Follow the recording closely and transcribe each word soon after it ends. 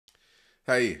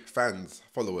Hey fans,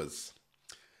 followers.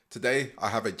 Today I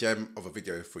have a gem of a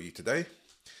video for you today.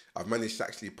 I've managed to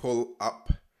actually pull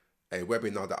up a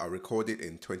webinar that I recorded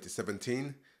in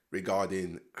 2017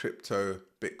 regarding crypto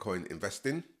Bitcoin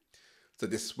investing. So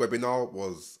this webinar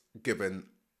was given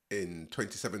in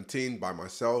 2017 by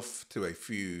myself to a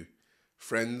few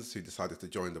friends who decided to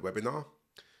join the webinar.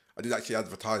 I did actually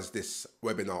advertise this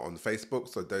webinar on Facebook,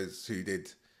 so those who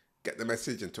did get the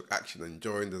message and took action and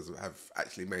joined us have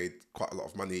actually made quite a lot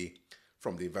of money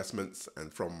from the investments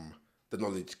and from the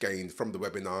knowledge gained from the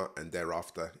webinar and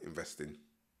thereafter investing.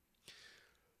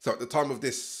 So at the time of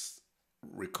this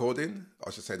recording,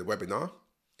 I should say the webinar,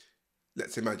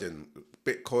 let's imagine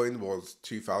Bitcoin was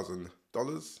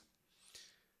 $2,000.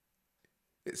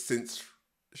 It's since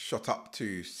shot up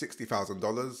to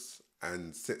 $60,000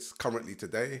 and sits currently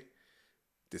today,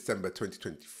 December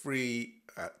 2023,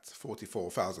 at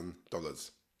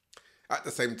 $44,000. At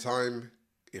the same time,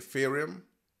 Ethereum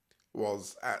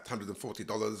was at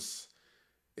 $140.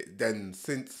 It then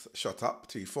since shot up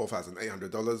to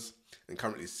 $4,800 and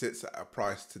currently sits at a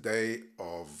price today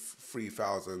of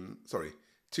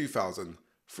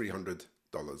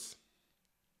 $2,300.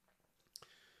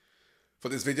 For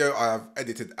this video, I have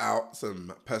edited out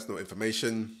some personal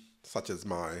information, such as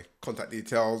my contact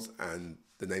details and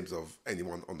the names of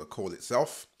anyone on the call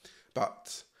itself.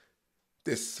 But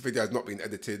this video has not been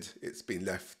edited. It's been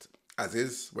left as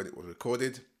is when it was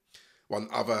recorded. One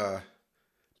other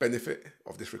benefit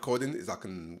of this recording is I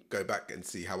can go back and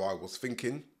see how I was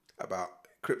thinking about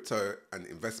crypto and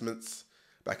investments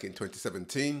back in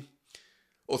 2017.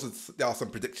 Also, there are some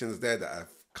predictions there that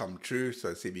have come true,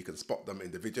 so see if you can spot them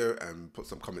in the video and put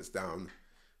some comments down.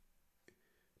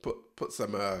 Put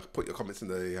your comments in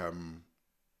the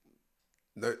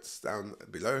notes down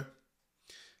below.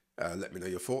 Let me know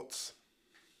your thoughts.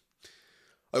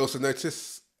 I also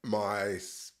noticed my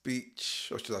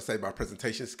speech, or should I say my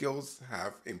presentation skills,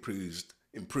 have improved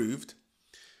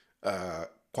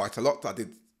quite a lot. I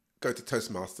did go to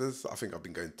Toastmasters. I think I've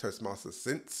been going to Toastmasters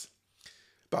since.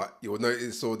 But you'll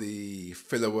notice all the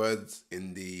filler words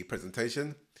in the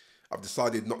presentation. I've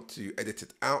decided not to edit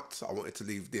it out. I wanted to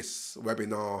leave this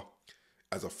webinar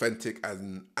as authentic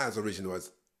and as original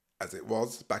as it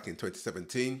was back in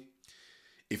 2017.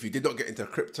 If you did not get into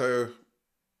crypto,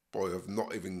 or have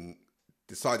not even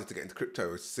decided to get into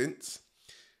crypto since,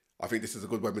 I think this is a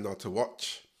good webinar to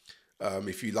watch.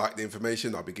 If you like the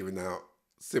information, I'll be giving out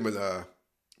similar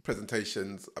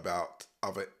presentations about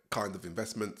other kind of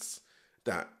investments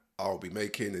that I'll be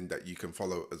making and that you can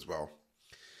follow as well.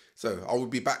 So I will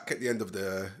be back at the end of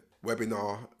the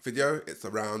webinar video. It's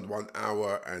around 1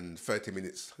 hour and 30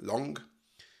 minutes long.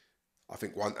 I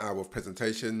think 1 hour of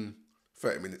presentation,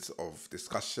 30 minutes of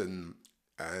discussion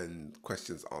and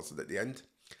questions answered at the end.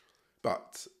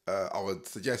 But I would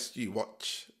suggest you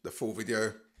watch the full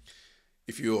video.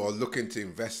 If you are looking to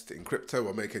invest in crypto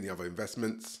or make any other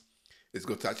investments, it's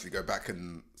good to actually go back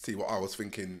and see what I was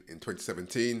thinking in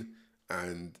 2017.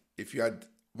 And if you had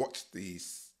watched the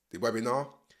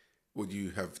webinar, would you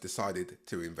have decided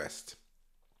to invest?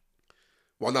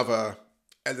 One other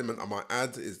element I might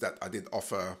add is that I did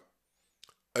offer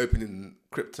opening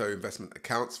crypto investment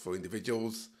accounts for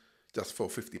individuals just for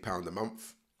 £50 a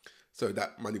month. So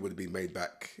that money would have been made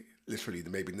back literally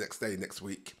maybe the next day, next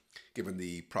week, given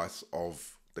the price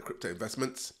of the crypto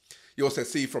investments. You also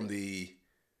see from the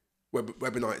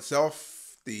webinar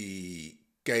itself the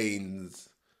gains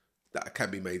that can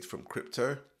be made from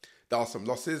crypto. There are some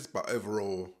losses, but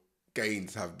overall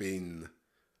gains have been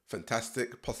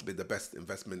fantastic, possibly the best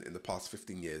investment in the past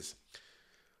 15 years.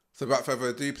 So without further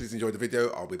ado, please enjoy the video.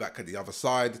 I'll be back at the other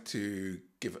side to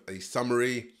give a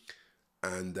summary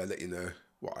and let you know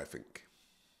what I think.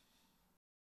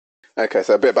 Okay,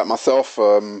 so a bit about myself.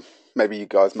 Maybe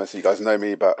most of you guys know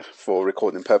me, but for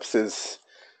recording purposes,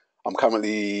 I'm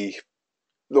currently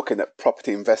looking at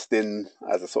property investing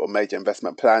as a sort of major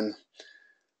investment plan.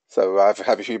 So I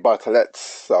have a few buy-to-lets.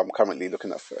 So I'm currently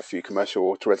looking at a few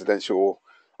commercial to residential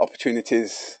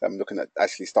opportunities. I'm looking at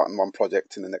actually starting one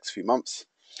project in the next few months.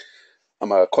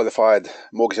 I'm a qualified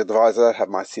mortgage advisor, have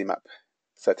my CMAP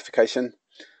certification,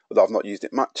 although I've not used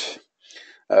it much.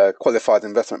 Qualified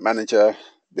investment manager.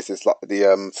 This is like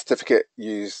the certificate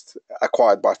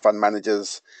acquired by fund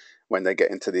managers when they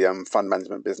get into the fund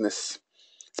management business.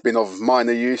 It's been of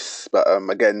minor use, but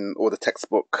again, all the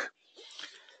textbook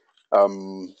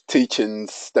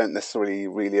teachings don't necessarily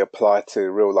really apply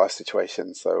to real life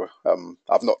situations. So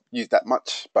I've not used that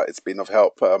much, but it's been of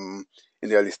help in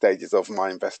the early stages of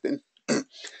my investing. I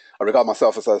regard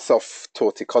myself as a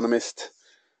self-taught economist.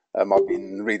 I've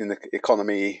been reading the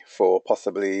economy for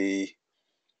possibly,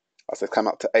 I said come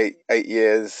up to eight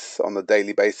years on a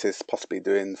daily basis, possibly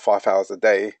doing 5 hours a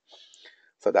day.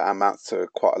 So that amounts to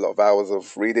quite a lot of hours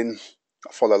of reading.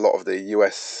 I follow a lot of the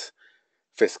US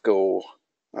fiscal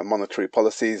and monetary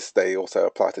policies. They also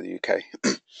apply to the UK.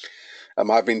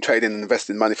 I've been trading and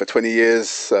investing money for 20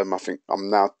 years. I think I'm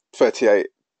now 38.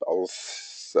 I was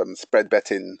spread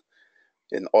betting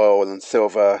in oil and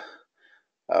silver,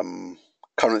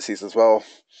 currencies as well,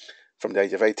 from the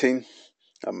age of 18.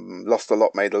 Lost a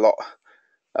lot, made a lot.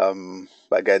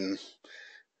 But again,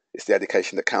 it's the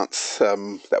education that counts,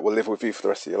 that will live with you for the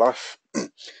rest of your life.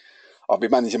 I've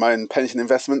been managing my own pension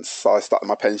investments. I started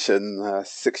my pension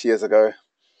 6 years ago.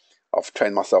 I've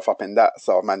trained myself up in that,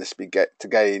 so I've managed to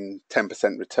gain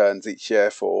 10% returns each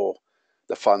year for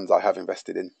the funds I have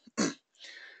invested in.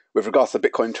 With regards to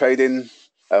Bitcoin trading,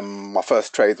 my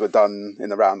first trades were done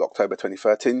in around October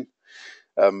 2013.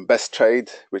 Best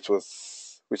trade, which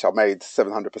I made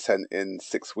 700% in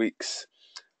 6 weeks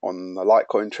on a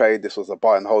Litecoin trade. This was a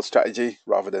buy and hold strategy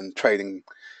rather than trading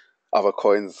other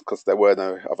coins, because there were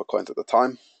no other coins at the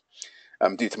time.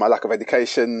 Due to my lack of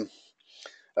education,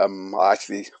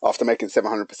 after making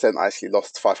 700%, I actually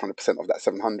lost 500% of that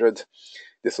 700.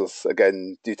 This was,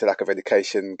 again, due to lack of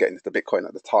education, getting into Bitcoin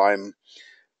at the time.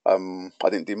 I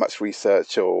didn't do much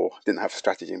research or didn't have a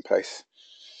strategy in place.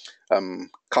 Come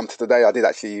to today, I did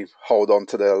actually hold on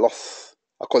to the loss.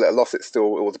 I call it a loss. It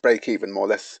was break even, more or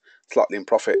less, slightly in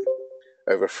profit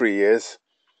over 3 years.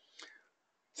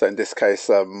 So in this case,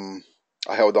 I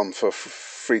held on for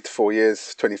 3 to 4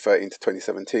 years, 2013 to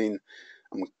 2017.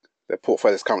 The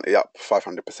portfolio is currently up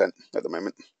 500% at the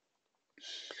moment.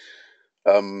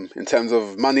 In terms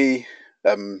of money,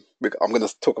 I'm going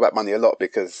to talk about money a lot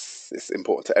because it's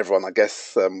important to everyone, I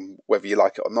guess, whether you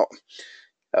like it or not.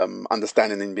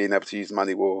 Understanding and being able to use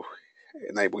money will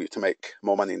enable you to make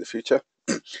more money in the future.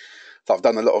 So I've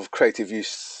done a lot of creative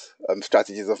use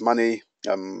strategies of money,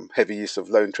 heavy use of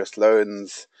low interest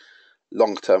loans,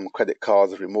 long-term credit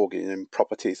cards, remortgaging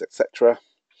properties, etc.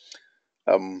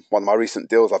 One of my recent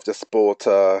deals, I've just bought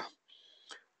a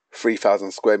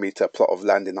 3,000 square meter plot of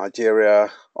land in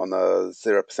Nigeria on a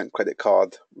 0% credit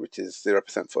card, which is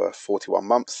 0% for 41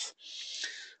 months.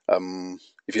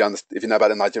 If you know about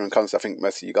the Nigerian currency, I think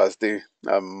most of you guys do.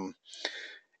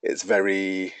 It's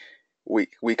very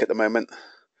weak at the moment.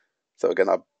 So again,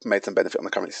 I've made some benefit on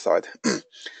the currency side.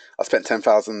 I spent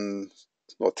 10,000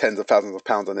 or tens of thousands of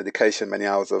pounds on education, many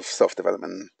hours of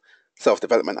self-development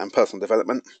and personal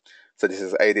development. So this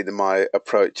has aided in my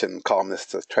approach and calmness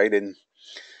to trading.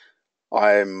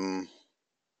 I'm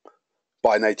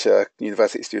by nature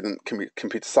university student,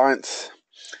 computer science.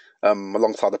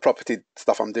 Alongside the property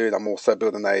stuff I'm doing, I'm also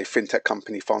building a fintech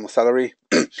company, Final Salary,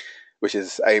 which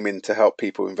is aiming to help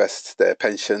people invest their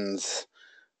pensions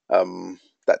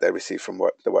that they receive from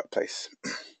the workplace.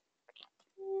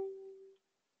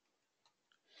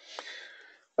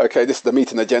 Okay, this is the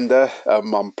meeting agenda.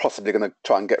 I'm possibly going to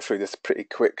try and get through this pretty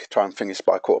quick, try and finish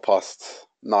by 9:15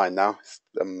 now. It's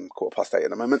 8:15 at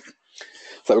the moment.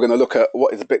 So we're going to look at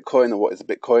what is a Bitcoin and what is a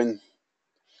Bitcoin.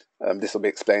 This will be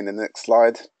explained in the next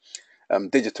slide.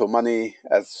 Digital money,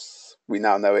 as we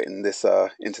now know it in this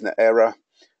internet era,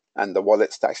 and the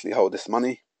wallets to actually hold this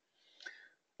money.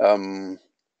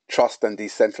 Trust and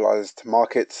decentralized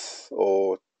markets,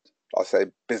 or I'll say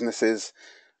businesses.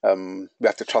 We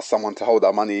have to trust someone to hold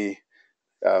our money.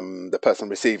 The person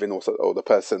receiving also, or the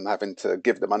person having to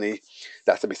give the money,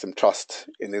 there has to be some trust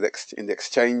in the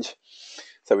exchange.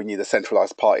 So we need a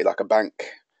centralized party like a bank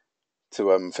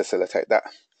to facilitate that.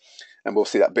 And we'll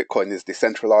see that Bitcoin is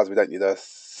decentralized. We don't need a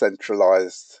central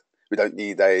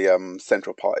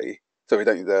party. So we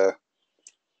don't need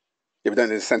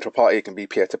a central party. It can be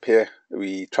peer-to-peer.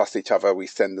 We trust each other. We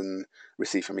send and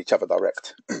receive from each other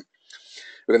direct.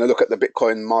 We're going to look at the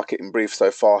Bitcoin market in brief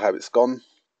so far, how it's gone.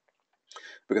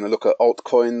 We're going to look at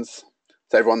altcoins.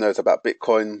 So everyone knows about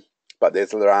Bitcoin, but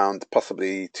there's around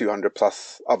possibly 200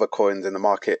 plus other coins in the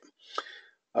market.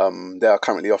 They are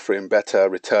currently offering better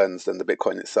returns than the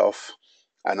Bitcoin itself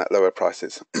and at lower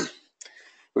prices.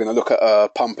 We're going to look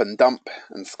at pump and dump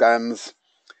and scams.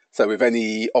 So with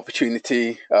any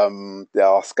opportunity, there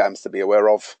are scams to be aware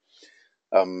of,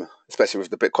 especially with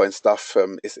the Bitcoin stuff.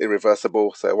 It's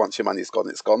irreversible. So once your money's gone,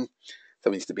 it's gone. So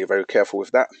we need to be very careful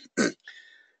with that.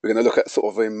 We're going to look at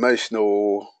sort of an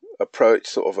emotional approach,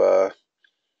 sort of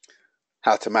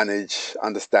how to manage,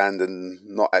 understand, and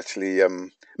not actually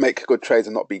make good trades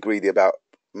and not be greedy about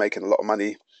making a lot of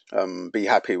money. Be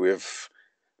happy with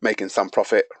making some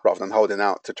profit rather than holding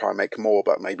out to try and make more,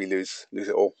 but maybe lose it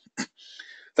all.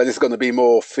 So this is going to be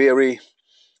more theory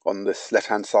on this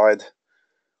left-hand side.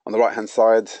 On the right-hand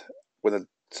side, we're going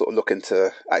to sort of looking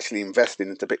to actually investing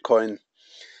into Bitcoin,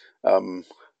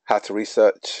 how to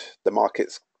research the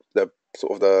markets, the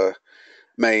sort of the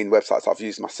main websites I've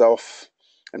used myself,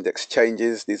 and the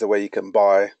exchanges. These are where you can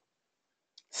buy,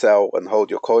 sell, and hold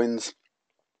your coins.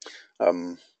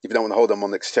 If you don't want to hold them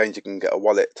on the exchange, you can get a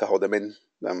wallet to hold them in.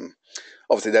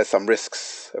 Obviously, there's some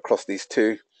risks across these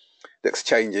two. The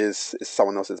exchanges is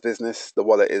someone else's business. The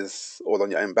wallet is all on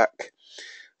your own back.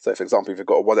 So, for example, if you've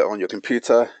got a wallet on your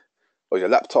computer or your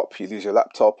laptop, you lose your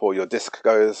laptop or your disk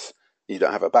goes, you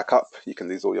don't have a backup, you can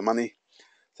lose all your money.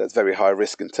 So it's very high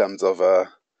risk in terms of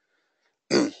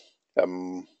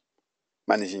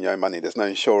managing your own money. There's no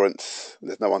insurance.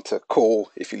 There's no one to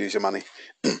call if you lose your money.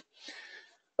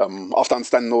 After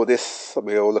understanding all this,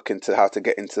 we all look into how to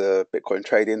get into Bitcoin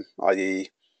trading,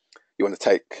 i.e. you want to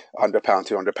take £100,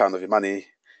 £200 of your money,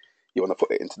 you want to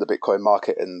put it into the Bitcoin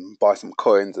market and buy some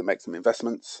coins and make some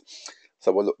investments.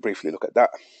 So we'll briefly look at that.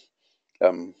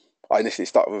 I initially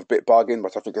started with BitBargain,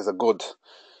 which I think is a good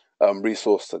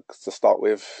resource to start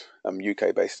with,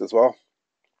 UK based as well.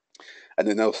 And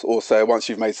then also, once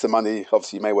you've made some money,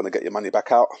 obviously you may want to get your money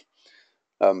back out.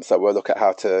 So we'll look at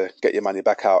how to get your money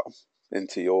back out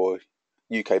into your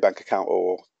UK bank account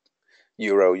or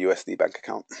Euro USD bank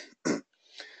account.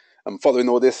 Following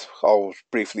all this, I'll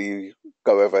briefly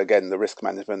go over again the risk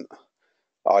management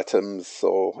items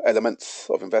or elements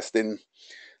of investing.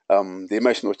 The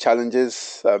emotional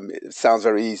challenges. It sounds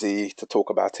very easy to talk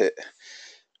about it.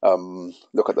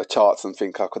 Look at the charts and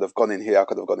think I could have gone in here, I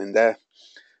could have gone in there.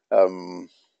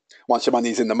 Once your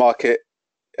money's in the market,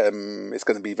 it's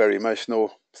going to be very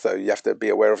emotional, so you have to be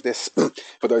aware of this.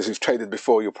 For those who've traded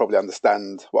before, you'll probably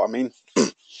understand what I mean.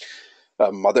 I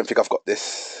don't think I've got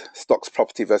this stocks,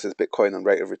 property versus Bitcoin and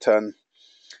rate of return.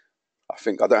 I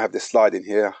think I don't have this slide in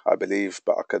here, I believe,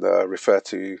 but I can refer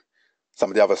to some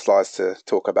of the other slides to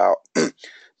talk about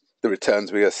the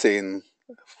returns we are seeing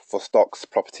for stocks,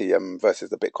 property versus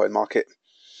the Bitcoin market.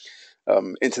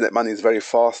 Internet money is very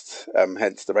fast,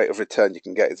 hence the rate of return you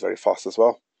can get is very fast as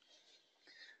well.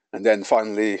 And then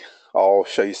finally, I'll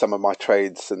show you some of my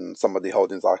trades and some of the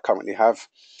holdings I currently have.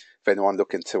 If anyone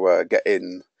looking to get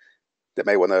in, they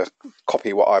may want to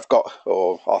copy what I've got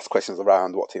or ask questions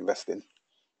around what to invest in.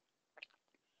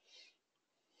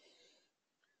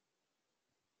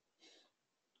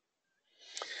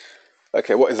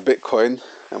 Okay, what is Bitcoin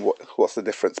and what's the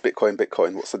difference?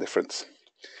 Bitcoin, what's the difference?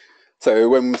 So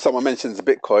when someone mentions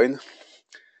Bitcoin,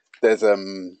 there's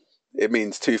it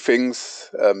means two things.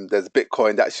 There's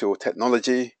Bitcoin, the actual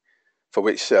technology, for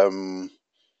which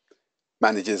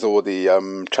manages all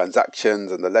the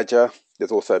transactions and the ledger.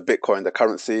 There's also Bitcoin, the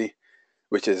currency,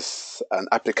 which is an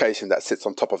application that sits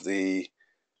on top of the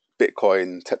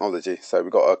Bitcoin technology. So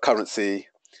we've got a currency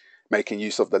making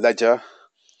use of the ledger,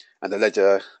 and the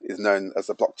ledger is known as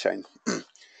the blockchain. So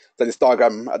this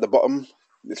diagram at the bottom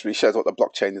literally shows what the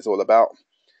blockchain is all about.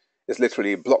 It's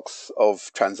literally blocks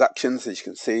of transactions, as you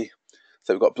can see.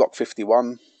 So we've got block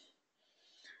 51.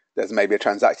 There's maybe a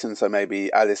transaction, so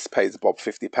maybe Alice pays Bob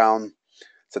 £50.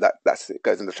 So it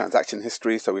goes in the transaction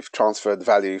history. So we've transferred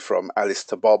value from Alice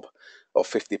to Bob of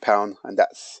 £50, and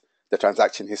that's the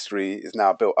transaction history is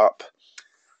now built up,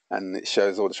 and it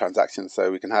shows all the transactions.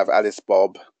 So we can have Alice,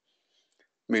 Bob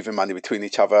moving money between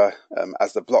each other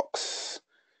as the blocks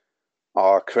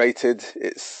are created.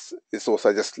 It's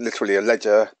also just literally a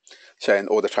ledger showing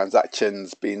all the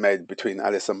transactions being made between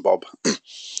Alice and Bob.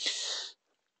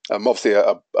 Obviously,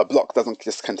 a block doesn't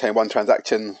just contain one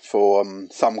transaction. For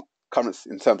some currency,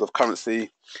 in terms of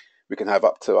currency, we can have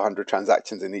up to 100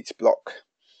 transactions in each block.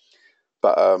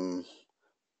 But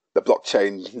the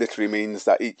blockchain literally means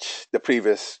that the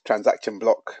previous transaction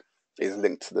block is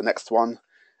linked to the next one,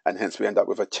 and hence we end up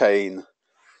with a chain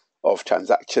of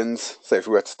transactions. So if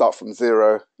we were to start from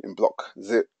zero in block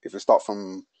zero, if we start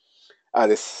from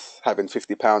Alice having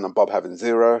 £50 and Bob having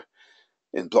zero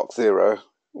in block zero,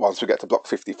 once we get to block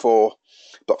 54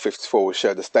 will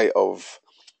show the state of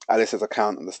Alice's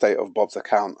account and the state of Bob's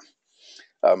account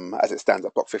as it stands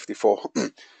at block 54.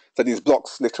 So these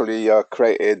blocks literally are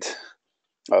created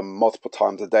multiple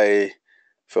times a day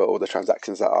for all the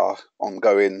transactions that are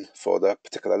ongoing for the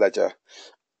particular ledger.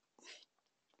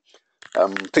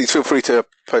 Please feel free to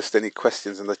post any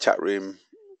questions in the chat room.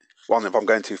 One, if I'm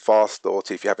going too fast, or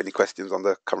two, if you have any questions on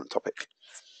the current topic.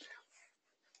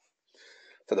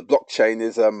 So the blockchain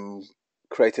is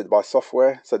created by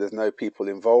software, so there's no people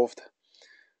involved.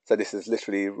 So this is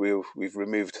literally, we've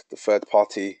removed the third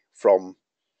party from.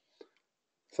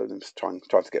 So I'm just trying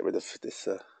to get rid of this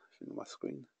thing on my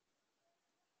screen.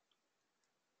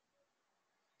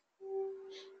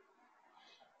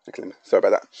 Okay, sorry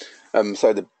about that.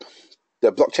 So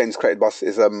the blockchain is created by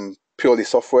purely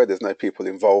software. There's no people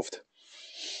involved.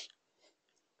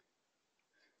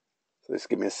 So just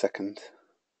give me a second.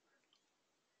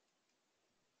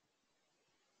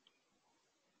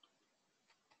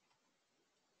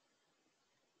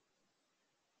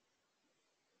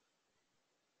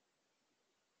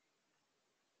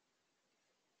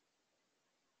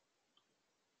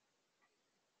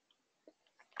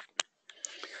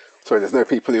 Sorry, there's no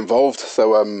people involved.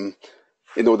 So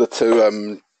in order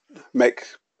to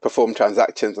perform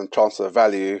transactions and transfer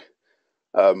value,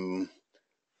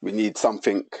 we need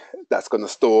something that's going to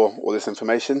store all this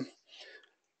information.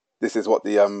 This is what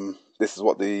the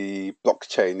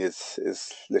blockchain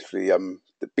is literally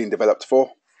being developed for.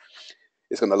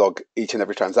 It's going to log each and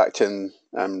every transaction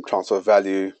and transfer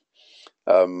value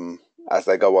as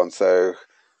they go on. So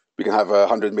we can have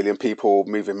 100 million people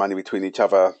moving money between each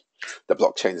other. The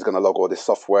blockchain is going to log all this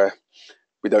software.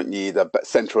 We don't need a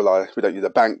centralized. We don't need a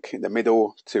bank in the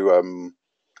middle to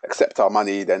accept our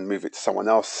money, then move it to someone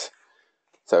else.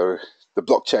 So the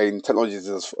blockchain technology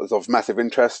is of massive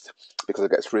interest because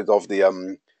it gets rid of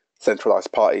the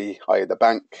centralized party, i.e. the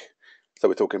bank. So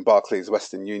we're talking Barclays,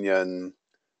 Western Union,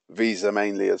 Visa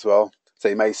mainly as well. So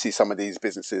you may see some of these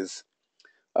businesses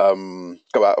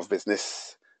go out of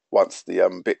business once the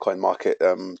Bitcoin market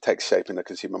takes shape in the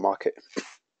consumer market.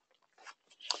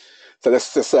 So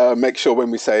let's just make sure when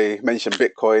we mention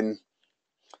Bitcoin,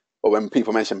 or when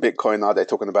people mention Bitcoin, are they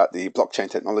talking about the blockchain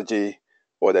technology,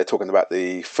 or they're talking about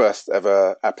the first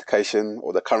ever application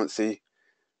or the currency,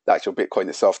 the actual Bitcoin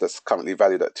itself that's currently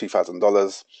valued at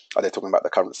 $2,000? Are they talking about the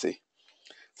currency?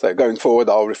 So going forward,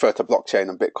 I'll refer to blockchain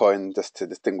and Bitcoin just to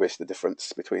distinguish the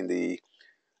difference between the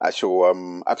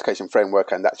actual application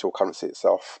framework and the actual currency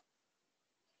itself.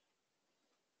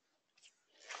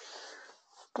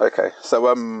 Okay,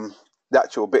 so the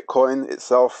actual Bitcoin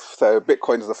itself. So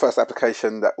Bitcoin is the first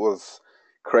application that was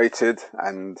created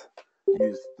and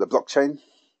used the blockchain.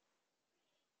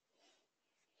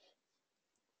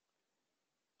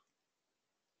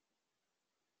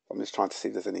 I'm just trying to see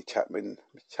if there's any chat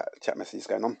messages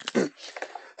going on.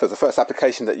 So the first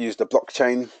application that used the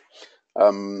blockchain.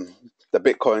 The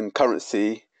Bitcoin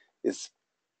currency is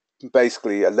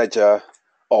basically a ledger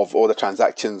of all the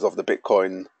transactions of the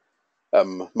Bitcoin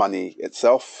money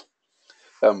itself.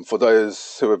 For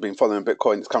those who have been following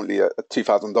Bitcoin, it's currently at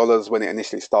 $2,000. When it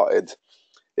initially started,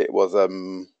 it was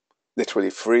literally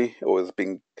free. It was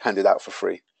being handed out for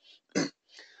free.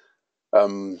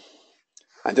 And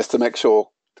just to make sure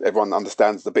everyone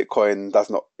understands, the Bitcoin does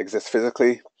not exist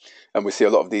physically. And we see a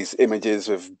lot of these images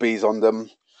with bees on them.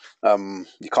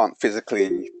 You can't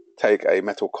physically take a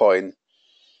metal coin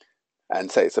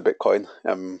and say it's a Bitcoin.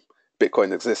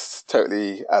 Bitcoin exists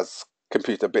totally as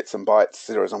computer bits and bytes,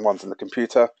 zeros and ones in the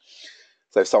computer.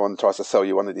 So if someone tries to sell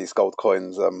you one of these gold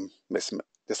coins,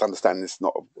 just understand it's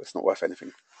not worth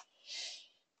anything.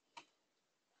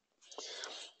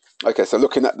 Okay, so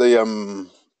looking at the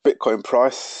Bitcoin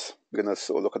price, we're going to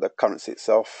sort of look at the currency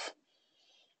itself.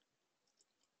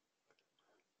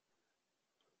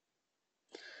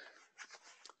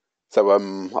 So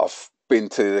I've been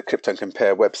to the Crypto and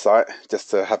Compare website just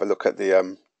to have a look at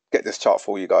the get this chart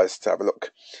for you guys to have a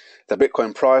look. The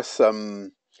Bitcoin price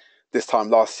this time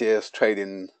last year is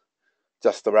trading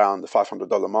just around the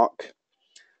 $500 mark.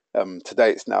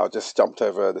 Today it's now just jumped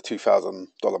over the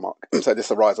 $2,000 mark. So this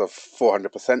is a rise of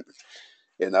 400%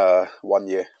 in 1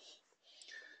 year.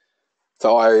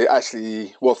 So I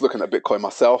actually was looking at Bitcoin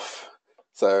myself.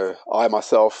 So I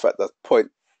myself, at the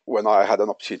point when I had an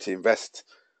opportunity to invest,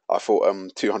 I thought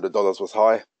 $200 was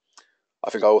high. I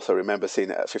think I also remember seeing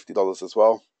it at $50 as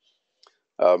well.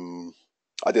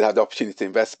 I did have the opportunity to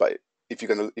invest, but if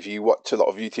you watch a lot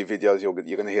of YouTube videos, you're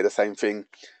going to hear the same thing.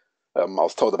 I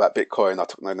was told about Bitcoin, I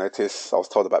took no notice. I was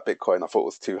told about Bitcoin, I thought it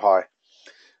was too high.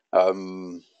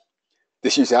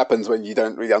 This usually happens when you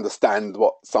don't really understand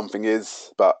what something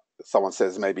is, but someone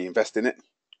says maybe invest in it.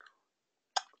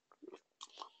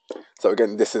 So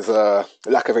again, this is a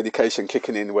lack of education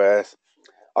kicking in, where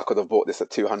I could have bought this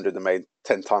at 200 and made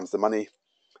 10 times the money,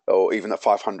 or even at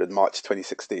 500 March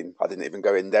 2016. I didn't even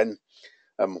go in then.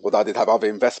 Although I did have other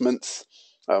investments.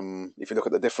 If you look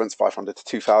at the difference, 500 to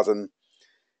 2000,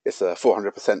 it's a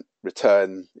 400%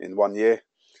 return in 1 year.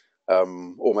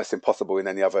 Almost impossible in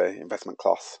any other investment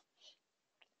class.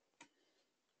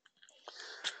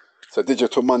 So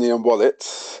digital money and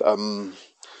wallets. So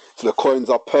the coins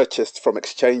are purchased from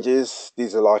exchanges.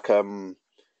 These are like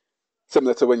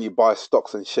similar to when you buy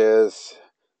stocks and shares.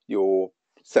 You'll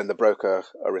send the broker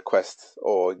a request,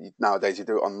 or nowadays you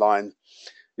do it online.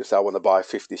 You say, I want to buy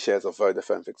 50 shares of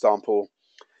Vodafone, for example.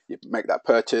 You make that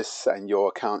purchase and your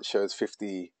account shows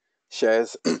 50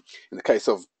 shares. In the case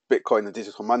of Bitcoin and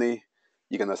digital money,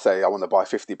 you're going to say, I want to buy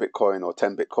 50 Bitcoin or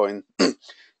 10 Bitcoin.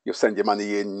 You'll send your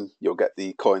money in, you'll get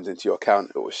the coins into your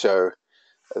account. It will show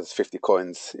as 50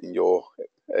 coins in your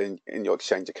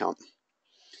exchange account.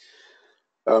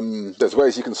 There's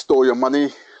ways you can store your money.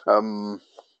 You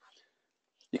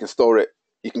can store it,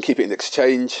 you can keep it in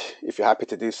exchange if you're happy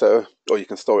to do so, or you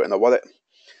can store it in a wallet.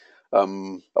 A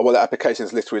wallet application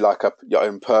is literally like your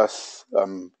own purse,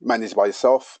 managed by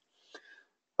yourself.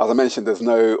 As I mentioned, there's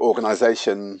no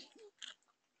organization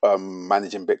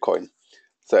managing Bitcoin.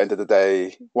 So at the end of the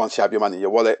day, once you have your money in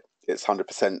your wallet, it's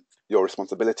 100% your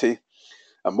responsibility.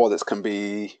 And wallets can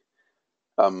be,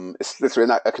 it's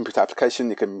literally a computer application.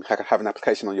 You can have an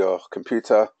application on your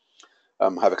computer,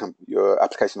 your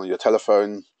application on your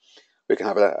telephone. We can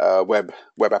have a web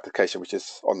application, which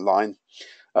is online.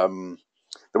 The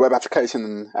web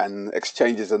application and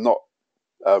exchanges are not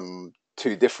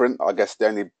too different. I guess the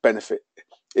only benefit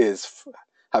is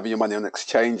having your money on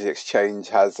exchange. The exchange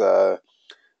has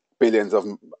billions of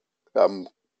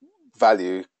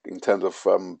value in terms of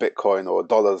Bitcoin or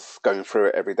dollars going through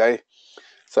it every day.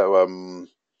 So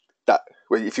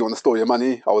if you want to store your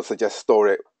money, I would suggest store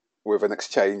it with an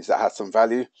exchange that has some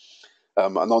value.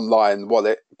 An online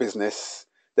wallet business,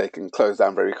 they can close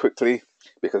down very quickly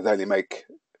because they make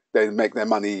their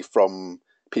money from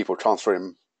people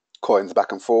transferring coins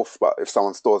back and forth. But if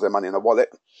someone stores their money in a wallet,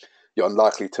 you're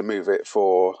unlikely to move it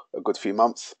for a good few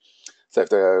months. So if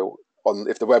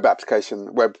the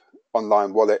web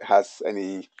online wallet has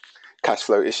any cash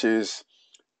flow issues,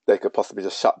 they could possibly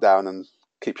just shut down and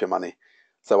keep your money.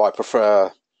 So I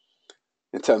prefer,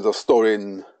 in terms of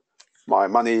storing my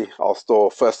money, I'll store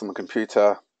first on the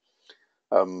computer,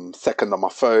 second on my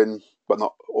phone, but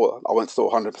I won't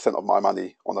store 100% of my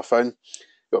money on the phone.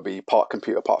 It'll be part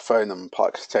computer, part phone, and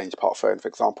part exchange, part phone, for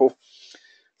example.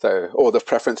 So order of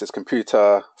preference is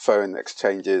computer, phone,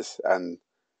 exchanges, and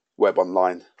web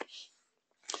online.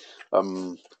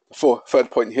 Third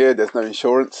point here, there's no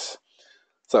insurance.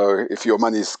 So if your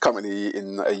money is currently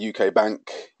in a UK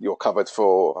bank, you're covered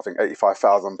for, I think,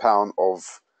 £85,000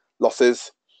 of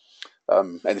losses.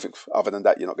 Anything other than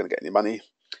that, you're not going to get any money.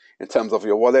 In terms of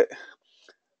your wallet,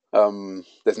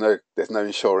 there's no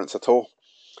insurance at all.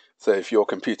 So if your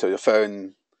computer, your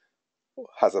phone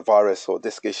has a virus or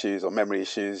disk issues or memory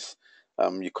issues,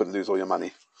 you could lose all your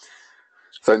money.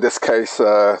 So in this case,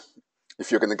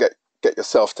 if you're going to get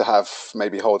yourself to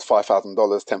maybe hold $5,000,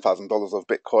 $10,000 of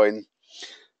Bitcoin,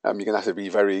 you're going to have to be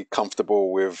very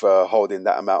comfortable with holding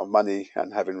that amount of money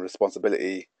and having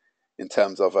responsibility in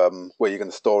terms of where you're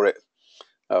going to store it,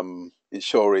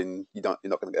 ensuring you're not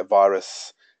going to get a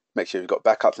virus, make sure you've got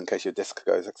backups in case your disk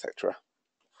goes, etc.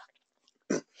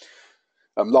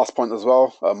 Last point as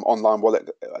well, online wallet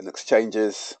and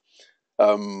exchanges.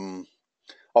 I'll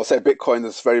say Bitcoin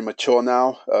is very mature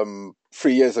now.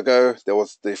 3 years ago, there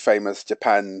was the famous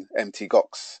Japan Mt.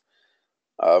 Gox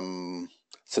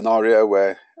scenario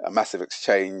where a massive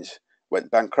exchange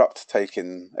went bankrupt,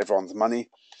 taking everyone's money.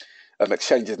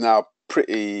 Exchange is now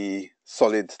pretty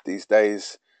solid these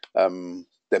days.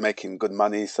 They're making good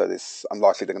money, so it's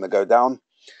unlikely they're going to go down.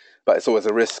 But it's always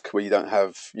a risk where you don't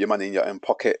have your money in your own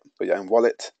pocket or your own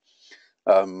wallet.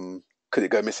 Could it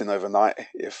go missing overnight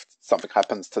if something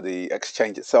happens to the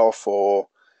exchange itself or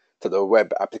to the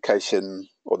web application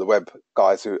or the web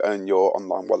guys who own your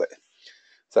online wallet?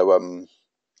 So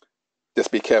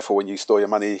just be careful when you store your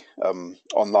money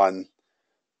online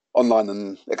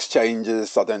and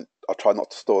exchanges. I try not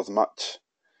to store as much.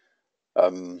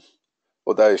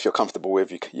 Although if you're comfortable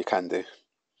with, you can do.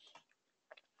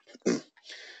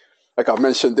 Like I've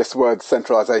mentioned this word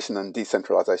centralization and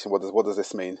decentralization. What does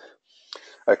this mean?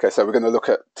 Okay, so we're going to look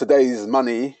at today's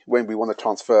money when we want to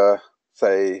transfer,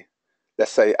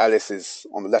 let's say Alice is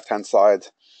on the left-hand side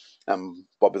and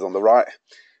Bob is on the right.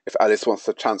 If Alice wants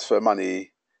to transfer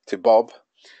money to Bob,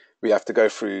 we have to go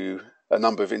through a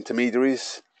number of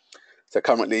intermediaries. So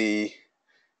currently,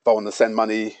 if I want to send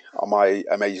money, I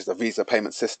may use a Visa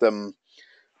payment system,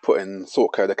 put in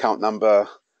sort code, account number,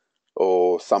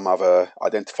 or some other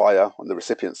identifier on the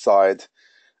recipient side.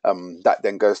 That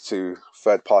then goes to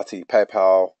third-party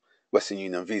PayPal, Western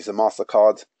Union, Visa,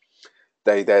 MasterCard.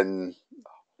 They then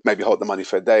maybe hold the money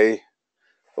for a day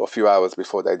or a few hours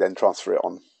before they then transfer it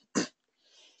on.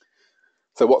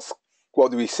 So what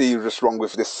do we see just wrong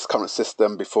with this current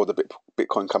system before the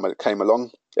Bitcoin came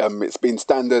along? It's been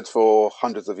standard for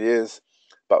hundreds of years,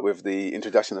 but with the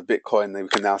introduction of Bitcoin, we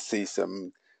can now see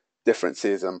some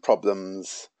differences and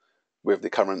problems with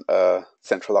the current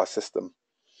centralized system.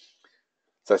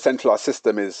 So centralized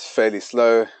system is fairly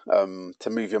slow. To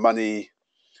move your money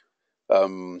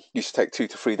used to take 2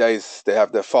 to 3 days. They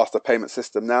have the faster payment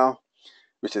system now.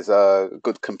 which is a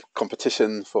good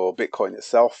competition for Bitcoin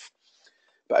itself.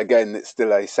 But again, it's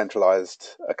still a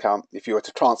centralized account. If you were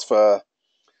to transfer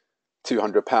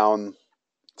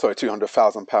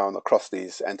 £200,000 across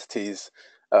these entities,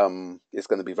 it's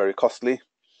going to be very costly.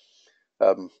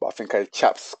 I think a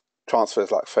chap's transfer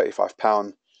is like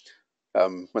 £35.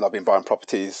 When I've been buying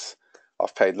properties,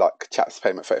 I've paid like chap's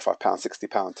payment £35,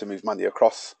 £60 to move money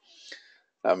across.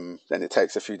 Then it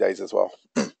takes a few days as well.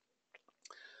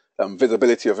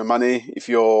 Visibility of your money. If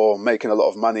you're making a lot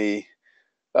of money,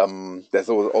 there's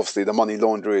obviously the money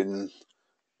laundering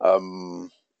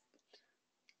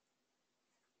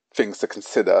things to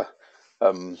consider.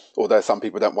 Although some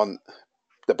people don't want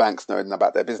the banks knowing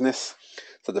about their business.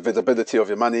 So the visibility of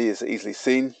your money is easily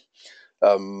seen.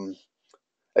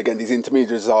 Again, these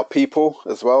intermediaries are people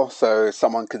as well. So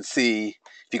someone can see,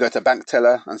 if you go to a bank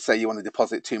teller and say you want to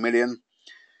deposit 2 million,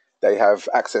 they have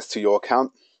access to your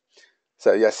account.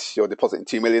 So yes, you're depositing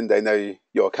 2 million, they know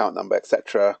your account number,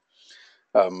 etc.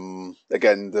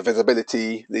 Again, the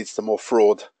visibility leads to more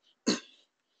fraud.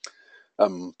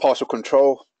 Partial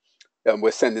control.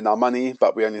 We're sending our money,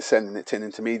 but we're only sending it to an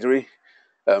intermediary.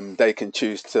 They can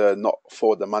choose to not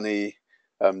forward the money.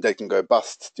 They can go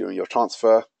bust during your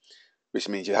transfer, which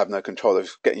means you have no control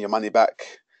of getting your money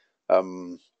back.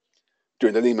 During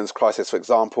the Lehman crisis, for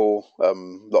example, a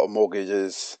lot of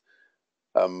mortgages,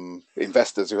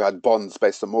 investors who had bonds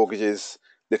based on mortgages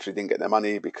literally didn't get their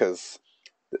money because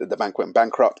the bank went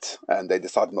bankrupt and they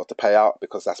decided not to pay out,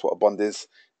 because that's what a bond is.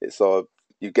 It's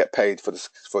you get paid for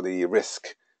the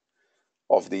risk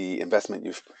of the investment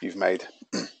you've made.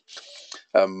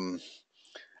 And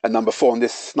number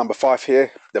 5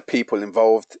 here, the people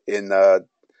involved in the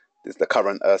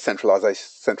current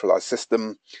centralized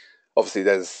system. Obviously,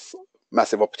 there's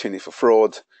massive opportunity for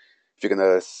fraud. If you're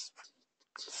going to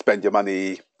spend your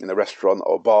money in a restaurant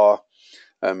or bar,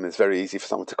 it's very easy for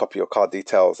someone to copy your card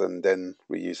details and then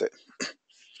reuse it.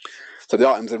 So the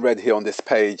items in red here on this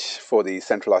page for the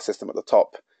centralized system at the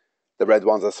top, the red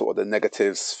ones are sort of the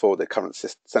negatives for the current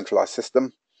centralized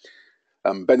system.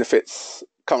 Benefits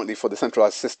currently for the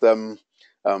centralized system,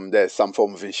 there's some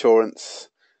form of insurance,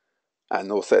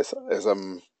 and also it's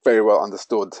very well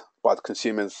understood by the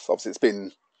consumers. Obviously,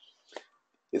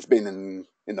 it's been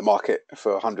in the market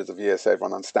for hundreds of years, so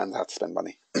everyone understands how to spend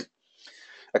money.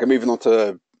 Okay, moving on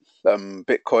to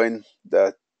Bitcoin,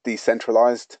 the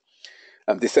decentralized.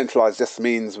 Decentralized just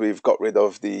means we've got rid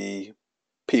of the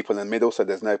people in the middle, so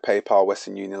there's no PayPal,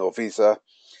 Western Union, or Visa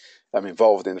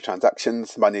involved in the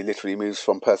transactions. Money literally moves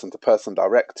from person to person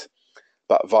direct,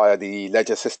 but via the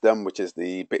ledger system, which is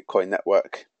the Bitcoin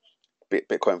network,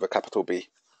 Bitcoin with a capital B.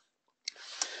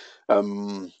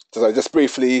 So just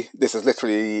briefly, this is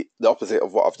literally the opposite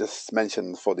of what I've just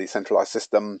mentioned for the centralized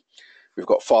system. We've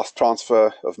got fast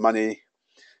transfer of money.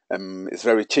 It's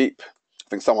very cheap. I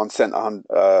think someone sent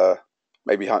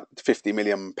maybe £50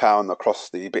 million across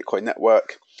the Bitcoin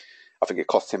network. I think it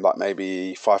cost him like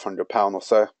maybe £500 or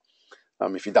so.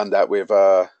 If you'd done that with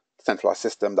a centralized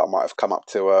system, that might have come up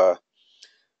to, I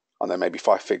don't know, maybe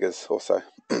 5 figures or so.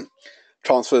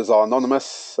 Transfers are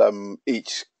anonymous.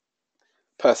 Each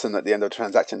person at the end of the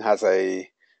transaction has a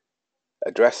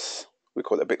address. We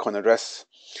call it a Bitcoin address.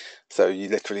 So you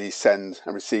literally send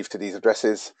and receive to these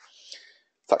addresses,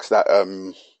 such that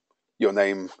your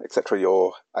name, etc.,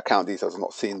 your account details are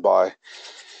not seen by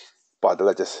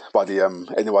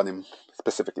anyone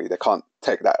specifically. They can't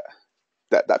take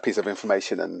that piece of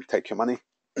information and take your money.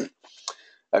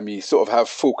 You sort of have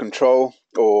full control,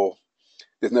 or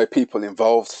there's no people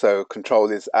involved, so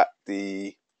control is at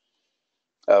the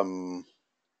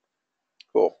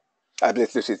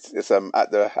it's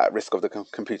at risk of the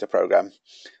computer program.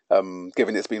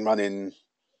 Given it's been running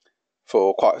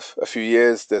for quite a few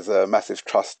years, there's a massive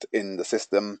trust in the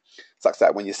system, such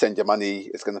that when you send your money,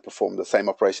 it's going to perform the same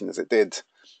operation as it did.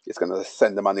 It's going to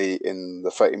send the money in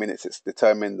the 30 minutes it's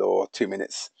determined, or 2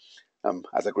 minutes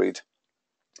as agreed.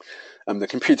 The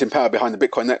computing power behind the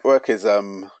Bitcoin network is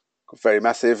very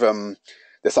massive.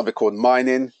 There's something called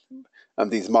mining,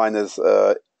 and these miners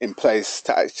are in place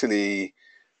to actually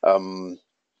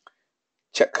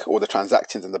check all the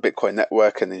transactions in the Bitcoin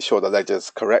network and ensure the ledger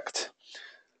is correct.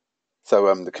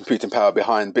 So the computing power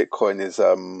behind Bitcoin is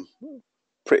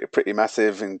pretty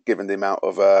massive, and given the amount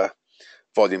of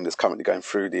volume that's currently going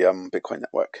through the Bitcoin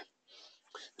network.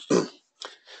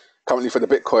 Currently for the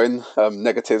Bitcoin,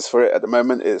 negatives for it at the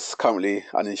moment, it's currently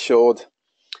uninsured.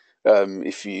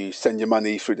 If you send your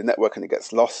money through the network and it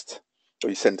gets lost, or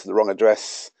you send to the wrong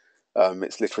address,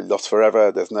 it's literally lost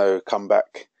forever. There's no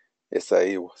comeback. It's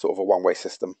a sort of a one-way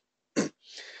system. The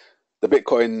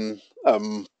Bitcoin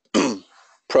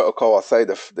protocol, I say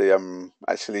the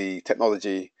actually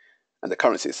technology and the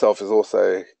currency itself is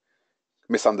also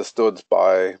misunderstood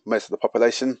by most of the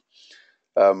population.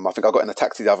 I think I got in a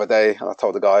taxi the other day and I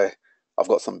told the guy I've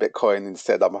got some Bitcoin and he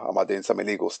said, am I doing some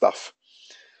illegal stuff?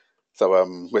 So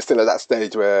we're still at that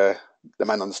stage where the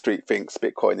man on the street thinks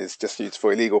Bitcoin is just used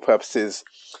for illegal purposes.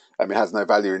 It has no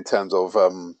value in terms of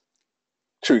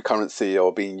true currency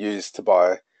or being used to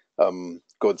buy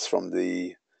goods from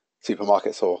the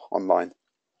supermarkets or online.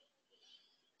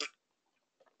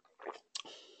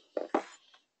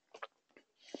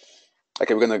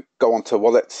 Okay, we're going to go on to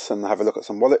wallets and have a look at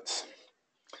some wallets.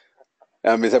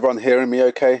 Is everyone hearing me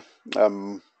okay? If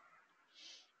you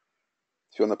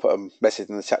want to put a message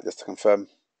in the chat just to confirm.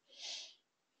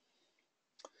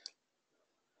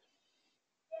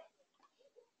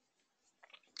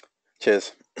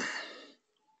 Cheers.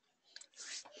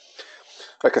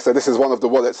 Okay, so this is one of the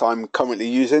wallets I'm currently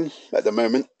using at the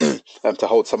moment to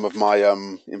hold some of my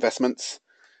investments.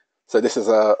 So this is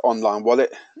an online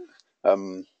wallet.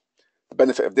 The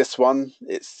benefit of this one,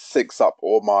 it syncs up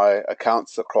all my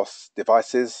accounts across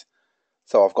devices.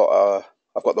 So I've got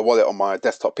the wallet on my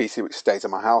desktop PC, which stays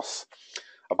in my house.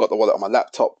 I've got the wallet on my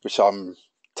laptop, which I'm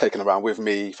taking around with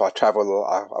me. If I travel,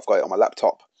 I've got it on my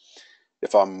laptop.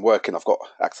 If I'm working, I've got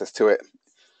access to it.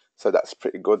 So that's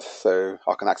pretty good. So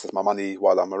I can access my money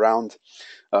while I'm around.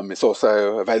 It's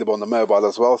also available on the mobile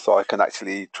as well, so I can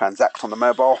actually transact on the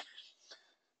mobile.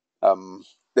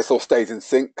 This all stays in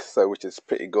sync, so which is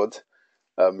pretty good.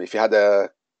 If you had a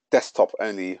desktop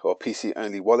only or PC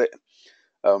only wallet,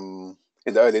 in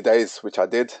the early days, which I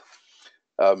did,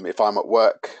 if I'm at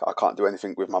work, I can't do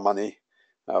anything with my money.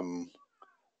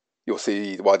 You'll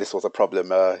see why this was a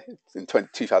problem in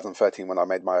 2013 when I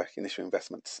made my initial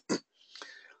investments.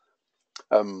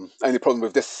 Only problem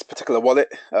with this particular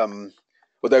wallet,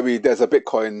 although there's a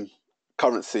Bitcoin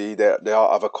currency, there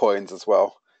are other coins as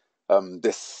well.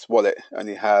 This wallet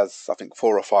only has, I think,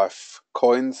 4 or 5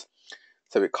 coins,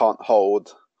 so it can't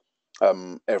hold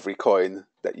every coin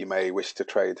that you may wish to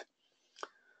trade.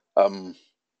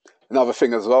 Another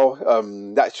thing as well,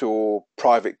 the actual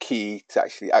private key to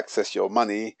actually access your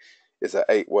money is an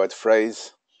 8-word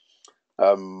phrase.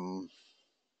 I don't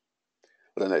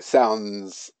know, it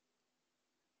sounds,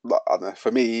 I don't know,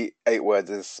 for me, 8 words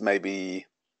is maybe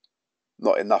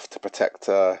not enough to protect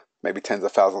maybe tens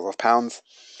of thousands of pounds.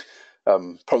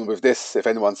 Problem with this, if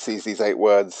anyone sees these 8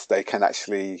 words, they can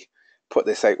actually put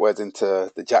this 8 words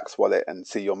into the Jaxx wallet and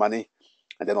see your money.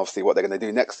 And then obviously what they're going to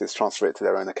do next is transfer it to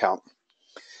their own account.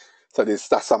 So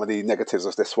that's some of the negatives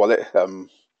of this wallet.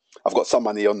 I've got some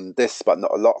money on this, but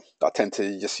not a lot. I tend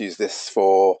to just use this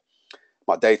for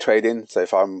my day trading. So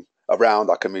if I'm around,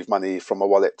 I can move money from a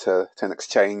wallet to an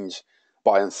exchange,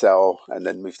 buy and sell, and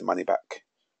then move the money back.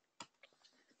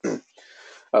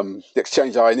 The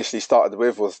exchange I initially started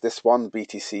with was this one,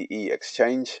 BTCE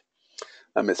Exchange.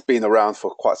 It's been around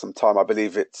for quite some time. I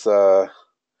believe it's, I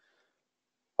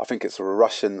think it's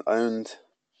Russian owned,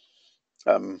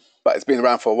 but it's been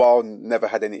around for a while. Never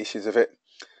had any issues with it.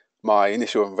 My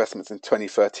initial investments in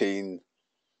 2013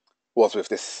 was with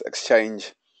this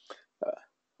exchange,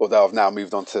 although I've now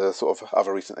moved on to sort of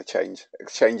other recent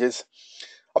exchanges.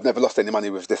 I've never lost any money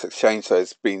with this exchange, so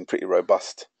it's been pretty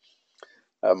robust.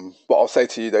 What I'll say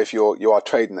to you though, if you are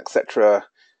trading, etc.,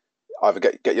 either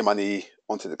get your money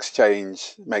onto the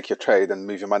exchange, make your trade, and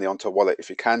move your money onto a wallet if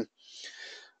you can.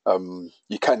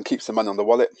 You can keep some money on the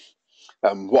wallet.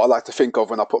 What I like to think of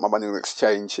when I put my money on the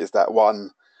exchange is that,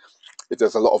 one, if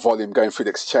there's a lot of volume going through the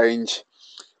exchange,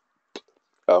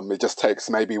 it just takes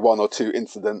maybe 1 or 2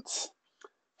 incidents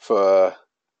for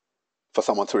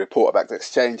someone to report about the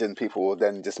exchange, and people will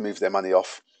then just move their money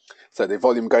off. So the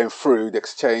volume going through the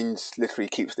exchange literally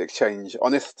keeps the exchange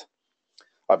honest,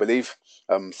 I believe.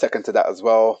 Second to that as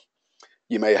well,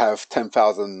 you may have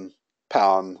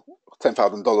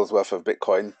 $10,000 worth of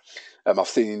Bitcoin. I've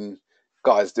seen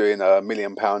guys doing £1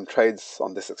 million trades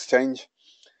on this exchange.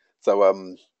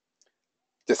 So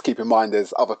just keep in mind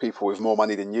there's other people with more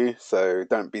money than you. So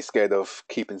don't be scared of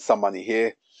keeping some money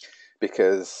here,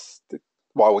 because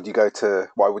why would you hack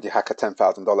a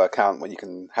 $10,000 account when you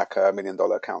can hack a $1 million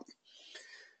account?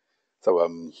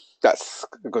 So that's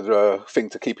a good thing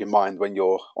to keep in mind when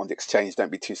you're on the exchange.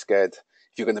 Don't be too scared.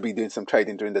 If you're going to be doing some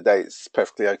trading during the day, it's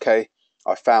perfectly okay,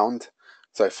 I found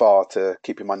so far, to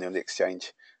keep your money on the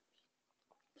exchange.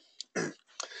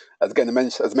 As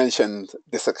mentioned,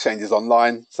 this exchange is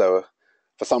online, so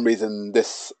for some reason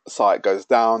this site goes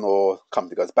down or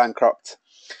company goes bankrupt,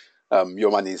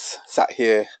 your money's sat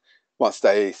here. Once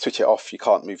they switch it off, you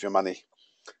can't move your money.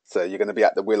 So you're going to be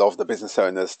at the will of the business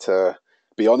owners to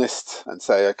be honest and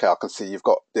say, okay, I can see you've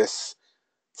got this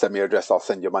send me your address, I'll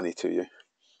send your money to you.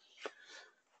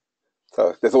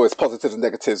 So there's always positives and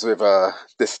negatives with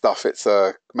this stuff. It's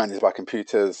managed by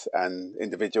computers and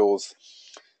individuals.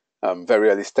 Very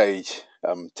early stage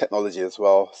technology as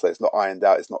well. So it's not ironed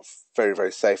out. It's not very,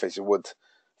 very safe as you would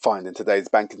find in today's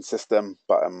banking system.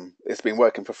 But it's been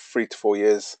working for 3 to 4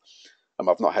 years.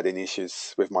 I've not had any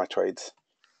issues with my trades.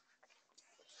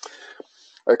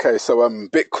 Okay, so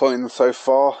Bitcoin so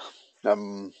far.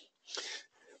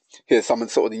 Here's some of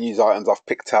the sort of the news items I've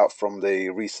picked out from the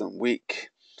recent week.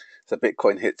 So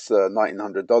Bitcoin hits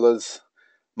 $1,900,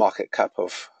 market cap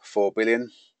of 4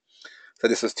 billion. So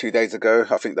this was 2 days ago.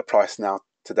 I think the price now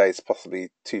today is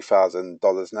possibly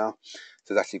 $2,000 now.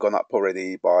 So it's actually gone up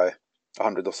already by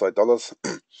 $100 or so dollars.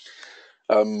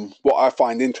 What I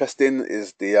find interesting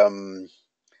is the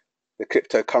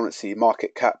cryptocurrency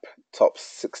market cap tops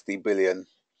 60 billion.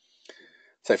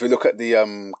 So if you look at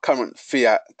the current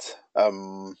fiat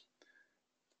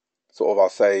sort of, I'll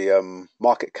say,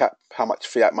 market cap, how much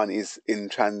fiat money is in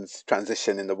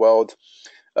transition in the world,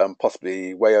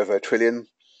 possibly way over $1 trillion.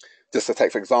 Just to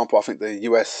take, for example, I think the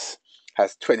US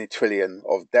has 20 trillion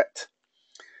of debt.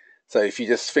 So if you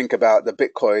just think about the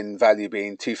Bitcoin value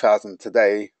being 2,000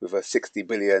 today with a 60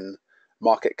 billion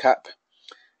market cap,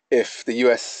 if the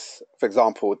US, for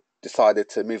example, decided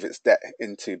to move its debt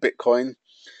into Bitcoin,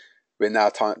 we're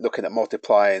now looking at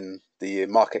multiplying the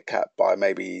market cap by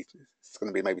maybe, it's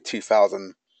going to be maybe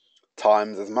 2,000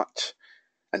 times as much.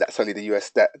 And that's only the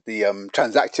US debt. The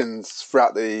transactions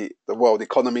throughout the world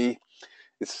economy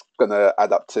is going to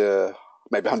add up to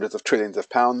maybe hundreds of trillions of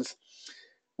pounds.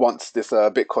 Once this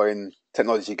Bitcoin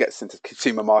technology gets into the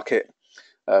consumer market,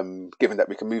 given that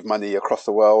we can move money across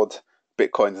the world,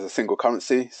 Bitcoin is a single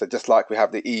currency. So just like we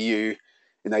have the EU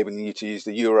enabling you to use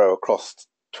the euro across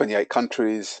 28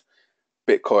 countries,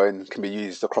 Bitcoin can be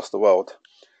used across the world.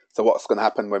 So what's going to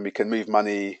happen when we can move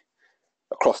money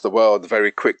across the world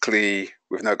very quickly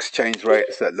with no exchange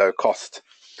rates at low cost?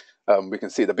 We can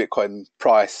see the Bitcoin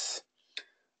price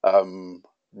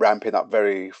ramping up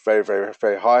very, very, very,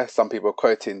 very high. Some people are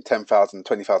quoting $10,000,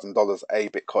 $20,000 a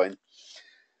Bitcoin.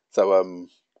 So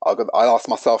I ask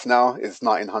myself now, is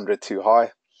 $1,900 too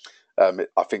high?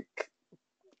 I think,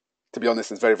 to be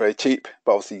honest, it's very, very cheap.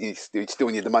 But obviously, you still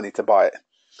need the money to buy it.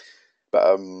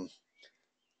 But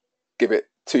give it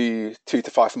two to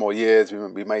 5 more years,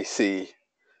 we may see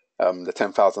the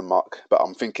 10,000 mark. But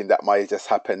I'm thinking that might just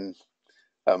happen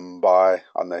by, I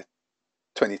don't know,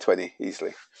 2020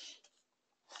 easily.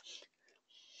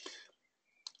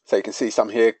 So you can see some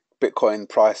here, Bitcoin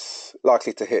price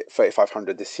likely to hit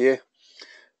 3,500 this year.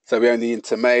 So we're only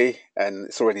into May and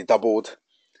it's already doubled.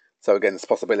 So again, there's a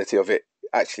possibility of it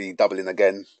actually doubling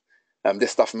again.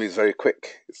 This stuff moves very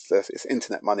quick. It's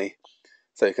internet money.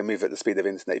 So you can move at the speed of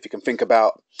internet. If you can think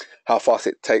about how fast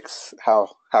it takes, how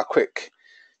quick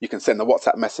you can send a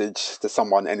WhatsApp message to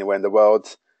someone anywhere in the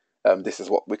world, this is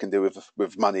what we can do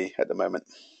with money at the moment.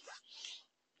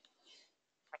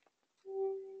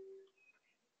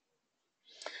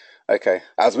 Okay,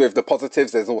 as with the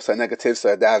positives, there's also negatives.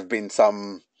 So there have been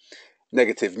some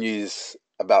negative news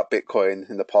about Bitcoin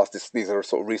in the past. These are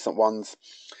sort of recent ones.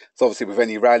 So obviously with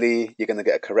any rally, you're going to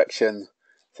get a correction.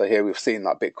 So here we've seen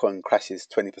that Bitcoin crashes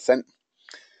 20%.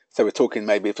 So we're talking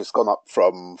maybe if it's gone up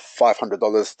from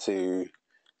 $500 to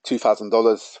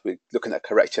 $2,000, we're looking at a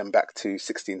correction back to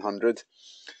 $1,600.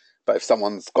 But if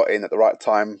someone's got in at the right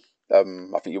time, I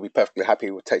think you'll be perfectly happy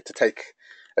to take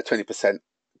a 20%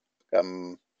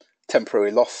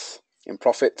 temporary loss in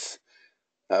profits.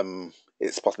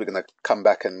 It's possibly going to come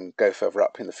back and go further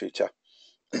up in the future.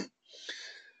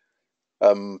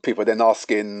 People are then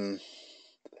asking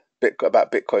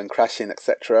about Bitcoin crashing,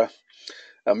 etc.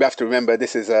 We have to remember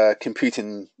this is a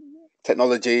computing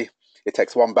technology. It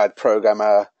takes one bad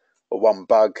programmer or one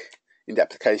bug in the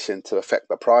application to affect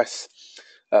the price.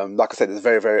 Like I said, it's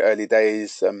very, very early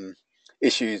days.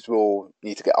 Issues will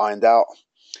need to get ironed out.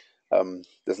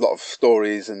 There's a lot of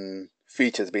stories and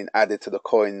features being added to the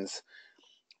coins,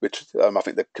 which I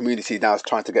think the community now is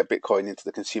trying to get Bitcoin into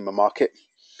the consumer market.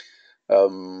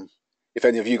 If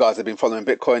any of you guys have been following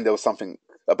Bitcoin, there was something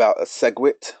about a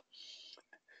SegWit.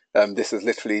 This is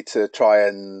literally to try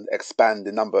and expand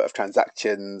the number of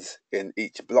transactions in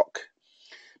each block,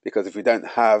 because if we don't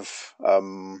have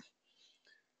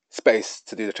space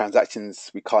to do the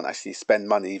transactions, we can't actually spend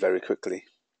money very quickly.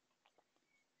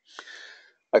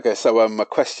 Okay, so a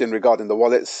question regarding the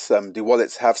wallets. Do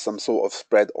wallets have some sort of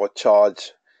spread or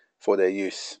charge for their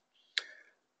use?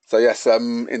 So yes,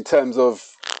 in terms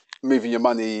of moving your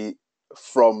money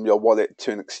from your wallet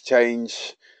to an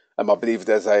exchange, I believe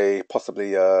there's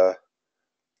possibly a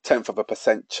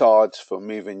 1/10% charge for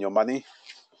moving your money.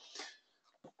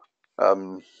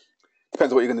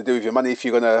 Depends what you're going to do with your money. If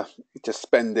you're going to just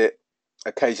spend it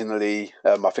occasionally,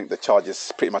 I think the charge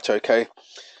is pretty much okay.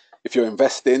 If you're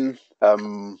investing,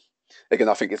 again,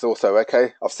 I think it's also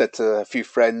okay. I've said to a few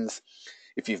friends,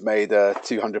 if you've made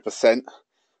 200%,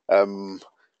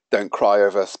 don't cry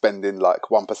over spending like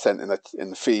 1%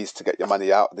 in fees to get your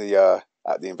money out the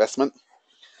investment.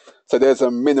 So there's a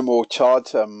minimal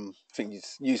charge. I think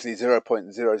it's usually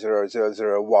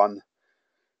 0.00001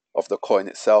 of the coin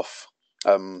itself.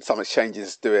 Some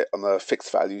exchanges do it on a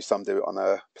fixed value, some do it on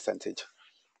a percentage.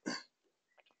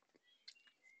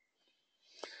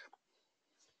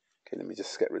 Okay, let me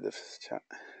just get rid of this chat.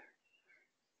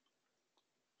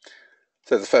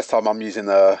 So it's the first time I'm using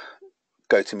a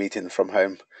GoToMeeting from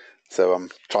home, so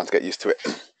I'm trying to get used to it.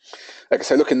 Okay,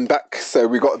 so looking back, so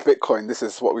we got Bitcoin. This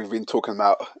is what we've been talking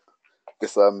about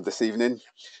this evening.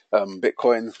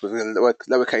 Bitcoin with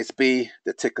lowercase b,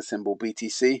 the ticker symbol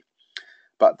BTC.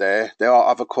 But there are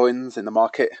other coins in the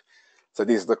market. So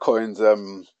these are the coins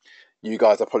you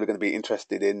guys are probably going to be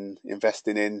interested in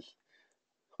investing in,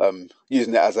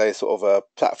 using it as a sort of a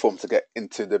platform to get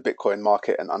into the Bitcoin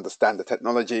market and understand the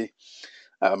technology.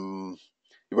 You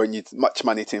won't need much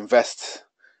money to invest,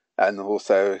 and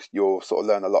also you'll sort of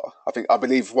learn a lot. I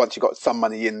believe once you've got some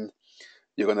money in,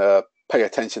 you're going to pay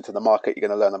attention to the market. You're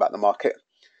going to learn about the market.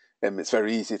 It's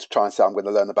very easy to try and say I'm going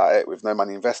to learn about it with no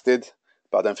money invested,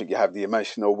 but I don't think you have the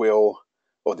emotional will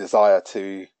or desire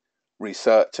to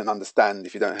research and understand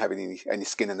if you don't have any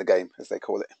skin in the game, as they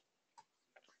call it.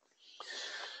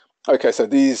 Okay, so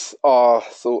these are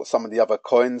sort of some of the other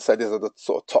coins. So these are the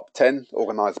sort of top 10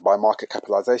 organized by market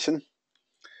capitalization.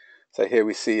 So here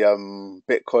we see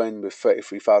Bitcoin with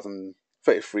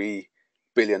 $33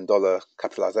 billion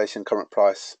capitalization, current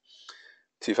price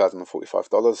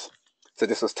 $2,045. So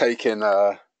this was taken,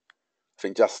 I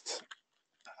think, just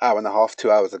hour and a half, 2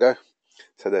 hours ago.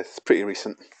 So that's pretty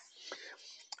recent.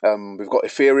 We've got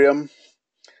Ethereum.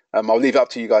 I'll leave it up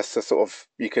to you guys to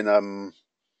you can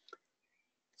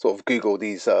sort of Google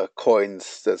these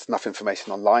coins. There's enough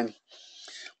information online.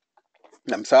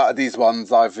 So out of these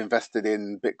ones, I've invested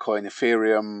in Bitcoin,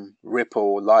 Ethereum,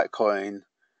 Ripple, Litecoin,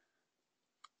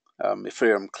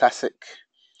 Ethereum Classic,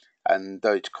 and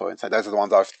Dogecoin. So those are the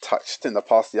ones I've touched in the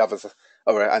past. The others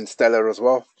and Stellar as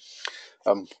well.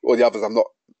 All the others I've not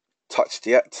touched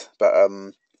yet, but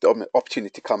the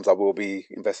opportunity comes, I will be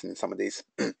investing in some of these.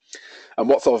 And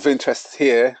what's of interest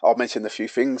here, I'll mention a few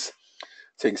things.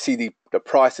 So you can see the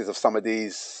prices of some of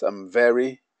these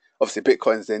vary. Obviously,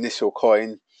 Bitcoin's the initial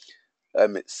coin.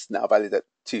 It's now valued at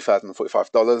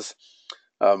 $2,045.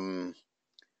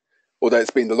 Although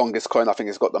it's been the longest coin, I think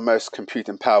it's got the most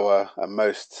computing power and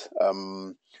most,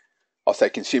 I'll say,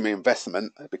 consumer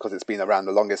investment, because it's been around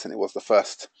the longest and it was the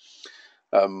first.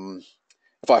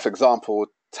 If I, for example,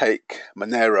 take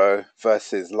Monero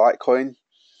versus Litecoin,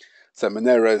 so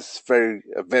Monero is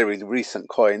a very recent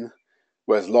coin,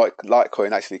 whereas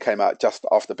Litecoin actually came out just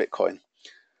after Bitcoin.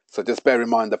 So just bear in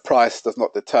mind the price does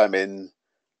not determine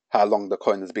how long the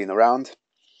coin has been around.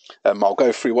 I'll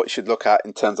go through what you should look at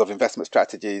in terms of investment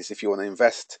strategies if you want to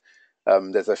invest.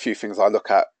 There's a few things I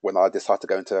look at when I decide to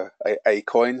go into a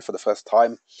coin for the first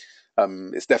time.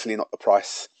 It's definitely not the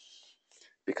price,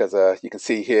 because you can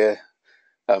see here,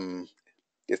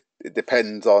 it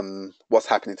depends on what's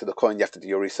happening to the coin. You have to do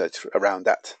your research around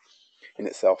that in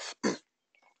itself.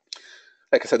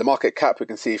 Like I said, the market cap, we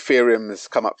can see Ethereum has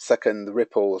come up second,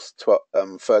 Ripple's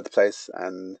third place,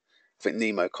 and I think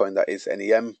Nemo coin, that is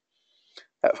NEM,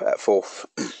 at fourth.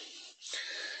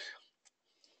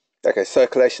 Okay,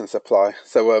 circulation supply.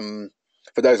 So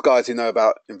for those guys who know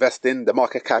about investing, the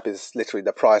market cap is literally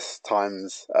the price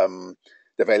times the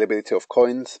availability of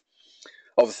coins.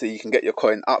 Obviously, you can get your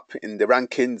coin up in the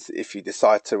rankings if you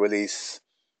decide to release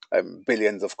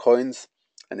billions of coins,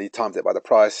 and you times it by the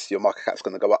price, your market cap's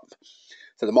going to go up.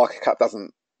 So the market cap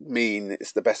doesn't mean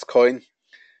it's the best coin.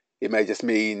 It may just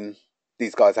mean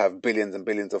these guys have billions and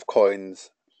billions of coins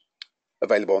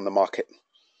available on the market,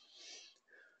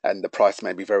 and the price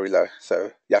may be very low.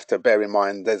 So you have to bear in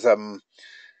mind, there's if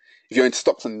you're into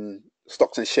stocks and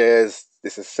shares,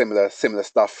 this is similar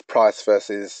stuff. Price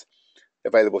versus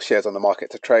available shares on the market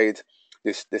to trade.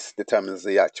 This determines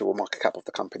the actual market cap of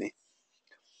the company.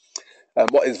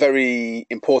 What is very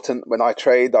important when I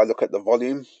trade, I look at the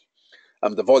volume.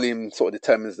 The volume sort of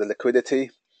determines the liquidity.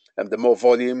 The more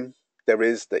volume there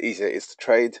is, the easier it is to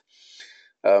trade.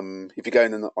 If you're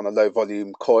going on a low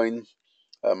volume coin,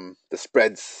 the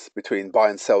spreads between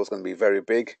buy and sell is going to be very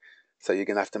big. So you're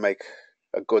going to have to make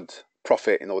a good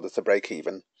profit in order to break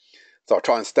even. So I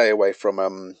try and stay away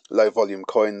from low volume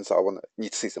coins.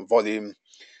 Need to see some volume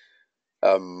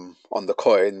on the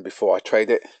coin before I trade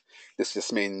it. This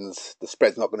just means the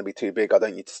spread's not going to be too big. I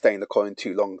don't need to stay in the coin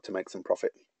too long to make some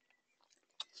profit.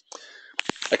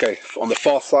 Okay, on the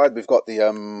far side, we've got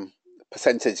the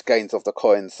percentage gains of the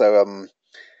coin. So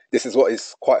this is what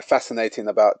is quite fascinating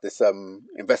about this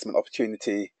investment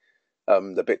opportunity,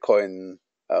 the Bitcoin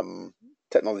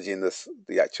technology, and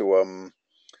the actual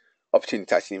opportunity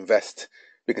to actually invest.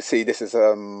 We can see this is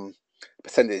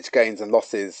percentage gains and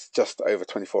losses just over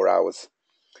 24 hours.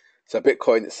 So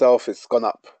Bitcoin itself has gone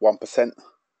up 1%,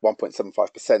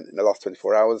 1.75% in the last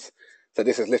 24 hours. So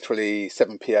this is literally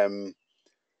 7 p.m.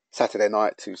 Saturday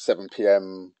night to 7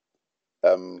 p.m.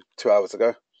 2 hours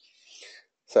ago.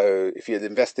 So if you had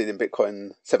invested in Bitcoin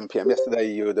 7 p.m. yesterday,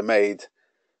 you would have made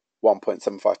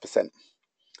 1.75%.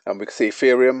 And we can see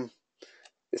Ethereum,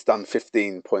 it's done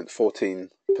 15.14%.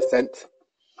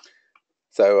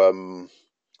 So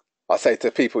I say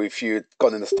to people, if you'd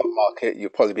gone in the stock market,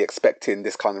 you'd probably be expecting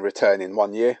this kind of return in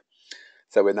 1 year.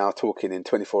 So we're now talking in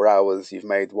 24 hours, you've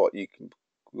made what you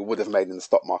would have made in the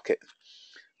stock market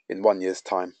in 1 year's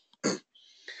time.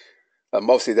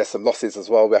 Obviously, there's some losses as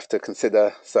well we have to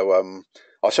consider. So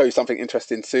I'll show you something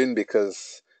interesting soon,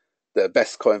 because the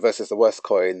best coin versus the worst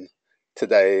coin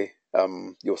today,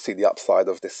 you'll see the upside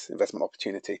of this investment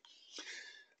opportunity.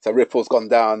 So Ripple's gone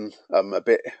down a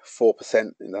bit,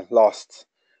 4% in the last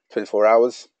 24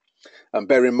 hours.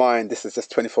 Bear in mind, this is just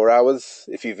 24 hours.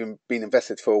 If you've been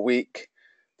invested for a week,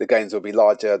 the gains will be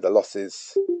larger. The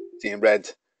losses, see in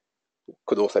red,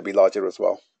 could also be larger as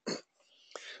well.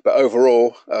 But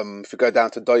overall, if we go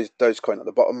down to Dogecoin at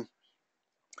the bottom,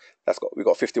 we've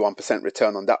got 51%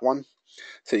 return on that one.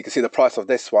 So you can see the price of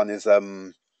this one is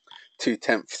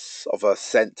 0.2 of a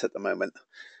cent at the moment.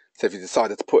 So if you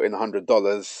decided to put in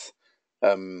 $100,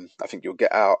 I think you'll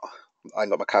get out, I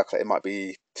ain't got my calculator, it might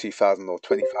be 2,000 or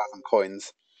 20,000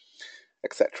 coins,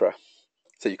 etc.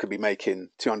 So you could be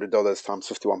making $200 times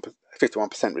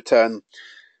 51% return,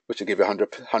 which will give you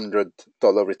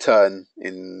 $100 return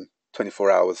in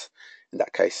 24 hours in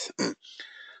that case.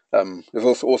 We've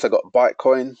also got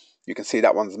Bitcoin. You can see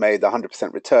that one's made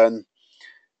 100% return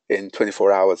in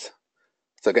 24 hours.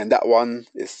 So again, that one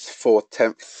is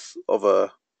 4/10 of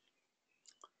a,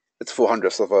 it's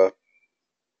 4/100 of a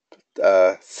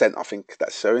cent, I think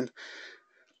that's showing.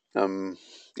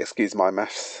 Excuse my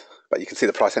maths, but you can see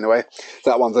the price anyway. So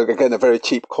that one's again a very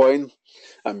cheap coin.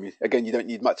 Again, you don't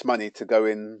need much money to go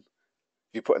in.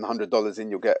 If you put in $100 in,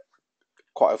 you'll get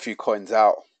quite a few coins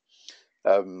out.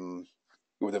 You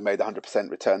would have made 100%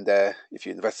 return there if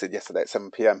you invested yesterday at 7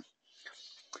 p.m.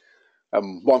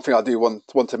 One thing I do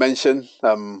want to mention,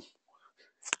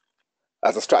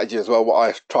 as a strategy as well, what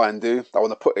I try and do, I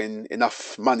want to put in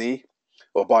enough money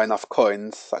or buy enough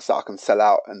coins such that I can sell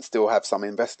out and still have some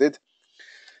invested.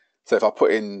 So if I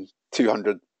put in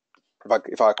 200,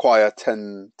 if I acquire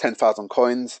 10,000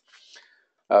 coins,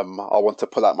 I want to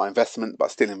pull out my investment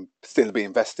but still be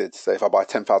invested. So if I buy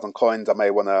 10,000 coins, I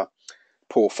may want to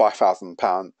pull 5,000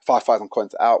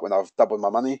 coins out when I've doubled my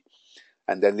money,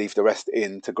 and then leave the rest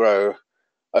in to grow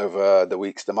over the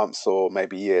weeks, the months, or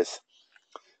maybe years.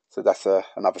 So that's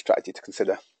another strategy to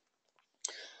consider.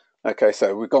 Okay,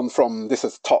 so we've gone from, this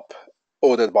is top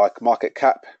ordered by market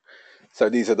cap. So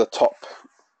these are the top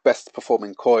best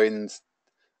performing coins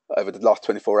over the last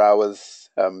 24 hours,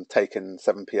 taken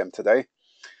 7 p.m. today.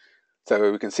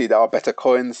 So we can see there are better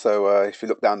coins. So if you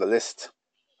look down the list,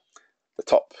 the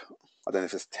top, I don't know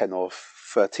if it's 10 or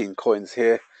 13 coins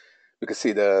here, we can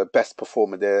see the best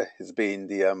performer there has been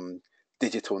the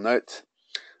digital note.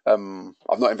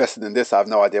 I've not invested in this. I have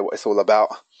no idea what it's all about.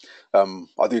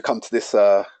 I do come to this,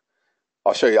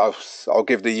 I'll show you, I'll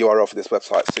give the URL for this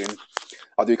website soon.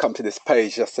 I do come to this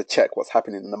page just to check what's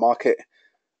happening in the market.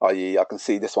 I can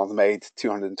see this one's made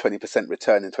 220%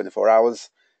 return in 24 hours.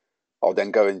 I'll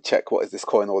then go and check what is this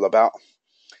coin all about.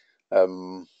 I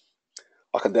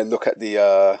can then look at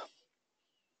the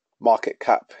market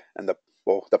cap and the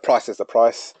price is the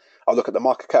price. I'll look at the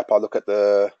market cap, I'll look at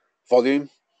the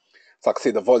volume. So I can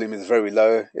see the volume is very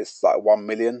low. It's like 1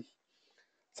 million.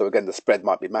 So again, the spread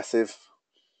might be massive.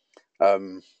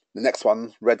 The next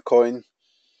one, Redcoin,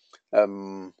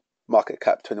 market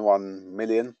cap 21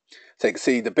 million. So you can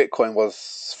see the Bitcoin was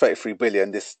 33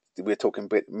 billion. We're talking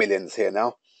millions here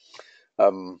now.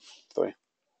 Sorry.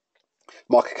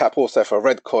 Market cap also for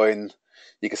Redcoin,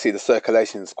 you can see the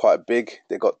circulation is quite big.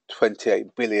 They've got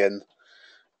 28 billion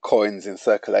coins in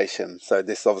circulation. So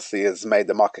this obviously has made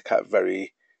the market cap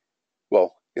very,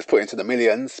 well, it's put into the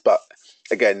millions, but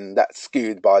again, that's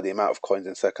skewed by the amount of coins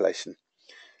in circulation.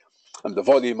 And the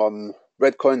volume on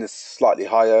Redcoin is slightly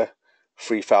higher,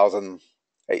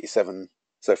 3,087,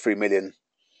 so 3 million.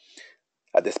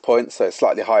 at this point, so it's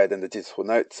slightly higher than the digital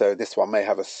note. So this one may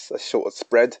have a shorter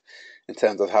spread in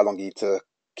terms of how long you need to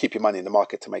keep your money in the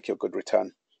market to make your good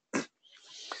return.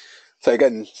 So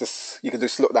again, you can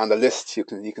just look down the list. You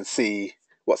can see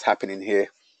what's happening here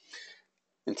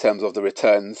in terms of the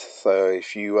returns. So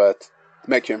if you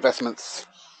make your investments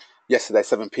yesterday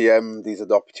 7 p.m, these are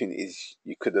the opportunities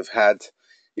you could have had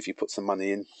if you put some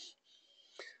money in.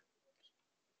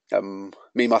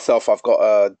 Me myself, I've got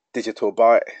a digital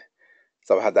Byte,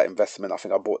 so I had that investment. I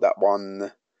think I bought that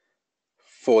one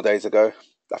 4 days ago.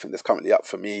 I think that's currently up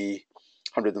for me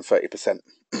 130%,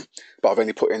 but I've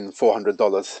only put in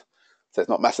 $400. So it's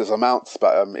not massive amounts,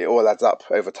 but it all adds up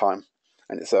over time.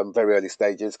 And it's very early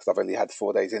stages because I've only had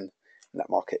 4 days in that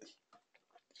market.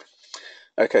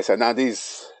 Okay, so now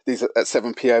these at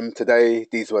 7 p.m. today,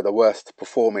 these were the worst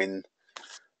performing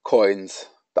coins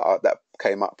that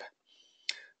came up.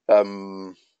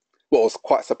 What was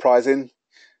quite surprising,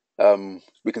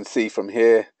 we can see from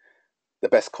here, the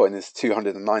best coin is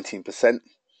 219%.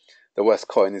 The worst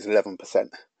coin is 11%.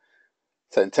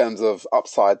 So in terms of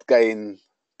upside gain,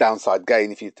 downside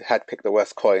gain, if you had picked the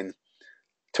worst coin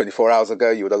 24 hours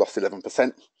ago, you would have lost 11%.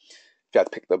 If you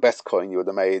had picked the best coin, you would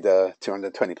have made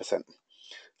 220%.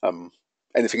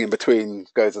 Anything in between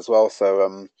goes as well.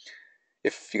 So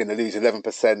if you're going to lose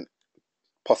 11%,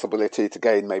 possibility to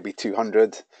gain maybe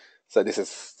 200. So this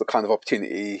is the kind of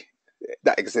opportunity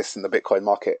that exists in the Bitcoin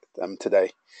market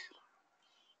today.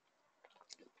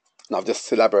 And I've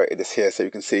just elaborated this here so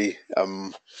you can see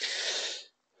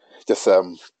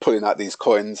pulling out these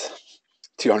coins,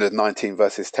 219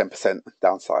 versus 10%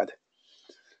 downside.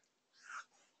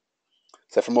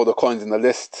 So from all the coins in the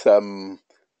list, you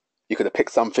could have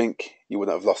picked something. You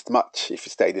wouldn't have lost much if you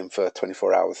stayed in for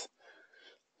 24 hours.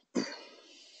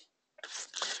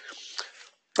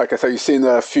 Okay, so you've seen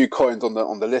a few coins on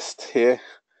the list here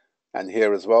and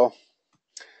here as well.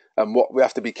 What we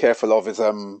have to be careful of is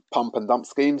pump and dump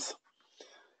schemes.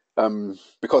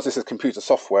 Because this is computer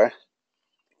software,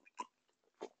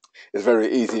 it's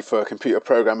very easy for computer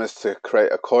programmers to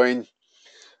create a coin,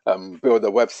 build a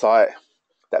website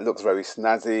that looks very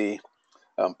snazzy,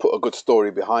 put a good story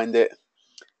behind it,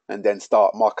 and then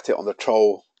start marketing it on the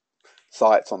troll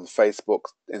sites on Facebook,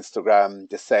 Instagram,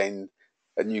 just saying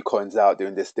a new coin's out,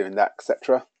 doing this, doing that,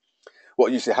 etc.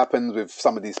 What usually happens with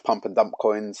some of these pump and dump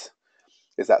coins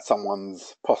is that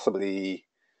someone's possibly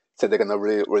said they're going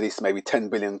to release maybe 10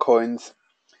 billion coins.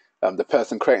 The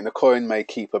person creating the coin may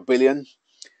keep 1 billion.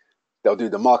 They'll do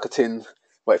the marketing,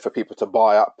 wait for people to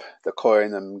buy up the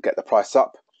coin and get the price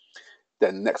up.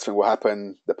 Then next thing will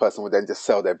happen, the person will then just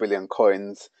sell their 1 billion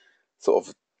coins, sort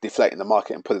of deflating the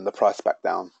market and pulling the price back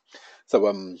down. So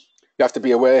you have to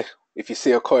be aware. If you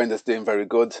see a coin that's doing very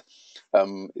good,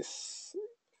 it's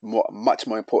much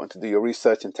more important to do your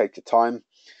research and take your time.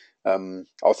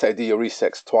 I'll say do your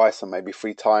research twice or maybe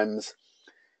 3 times.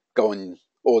 Go on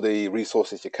all the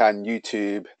resources you can,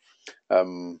 YouTube,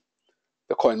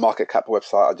 the Coin Market Cap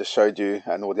website I just showed you,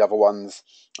 and all the other ones.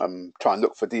 Try and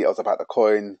look for details about the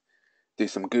coin. Do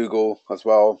some Google as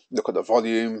well. Look at the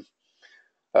volume.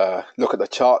 Look at the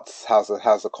charts. How's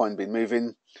the coin been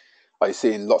moving? Are you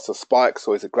seeing lots of spikes,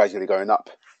 or is it gradually going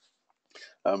up?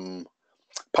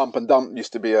 Pump and dump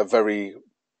used to be a very,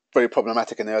 very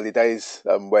problematic in the early days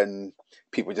when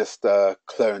people just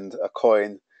cloned a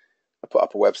coin, put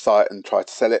up a website and tried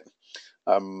to sell it.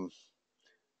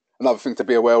 Another thing to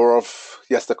be aware of,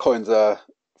 yes, the coins are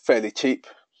fairly cheap.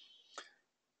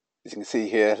 As you can see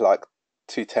here, like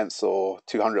 0.2 or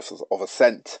 0.02 of a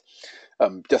cent.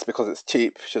 Just because it's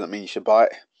cheap shouldn't mean you should buy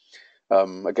it.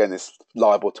 Again, it's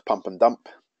liable to pump and dump.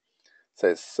 So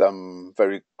it's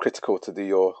very critical to do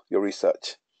your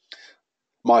research.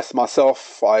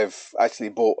 Myself, I've actually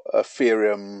bought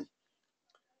Ethereum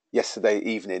yesterday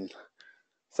evening.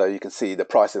 So you can see the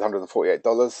price is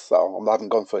 $148. So I haven't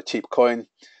gone for a cheap coin,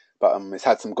 but it's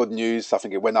had some good news. I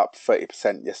think it went up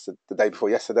 30% the day before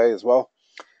yesterday as well.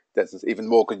 There's even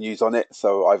more good news on it.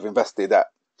 So I've invested at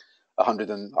I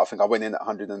think I went in at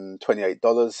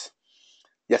 $128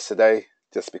 yesterday,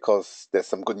 just because there's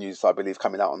some good news, I believe,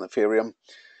 coming out on Ethereum.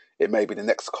 It may be the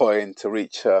next coin to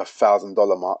reach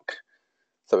 $1,000 mark.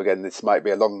 So again, this might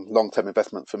be a long-term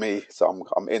investment for me. So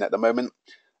I'm in at the moment.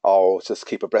 I'll just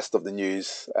keep abreast of the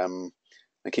news and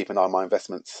keep an eye on my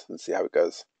investments and see how it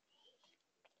goes.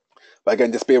 But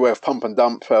again, just be aware of pump and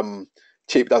dump.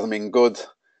 Cheap doesn't mean good.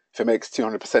 If it makes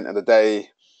 200% in a day,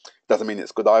 doesn't mean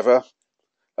it's good either.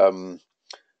 I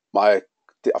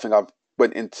think I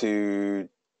went into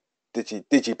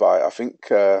DigiBuy, I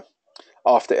think,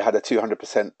 after it had a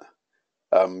 200%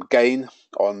 gain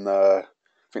on, I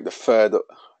think the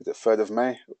 3rd of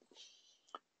May.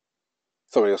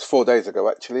 sorry, it was 4 days ago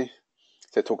actually.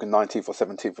 So talking 19th or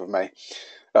 17th of May.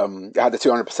 It had a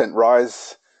 200%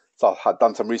 rise. So I had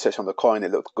done some research on the coin.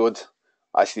 It looked good.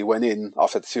 I actually went in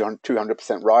after the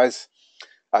 200% rise.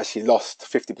 I actually lost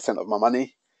 50% of my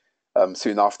money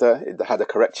soon after. It had a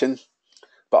correction,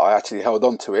 but I actually held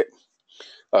on to it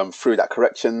through that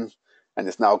correction, and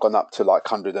it's now gone up to like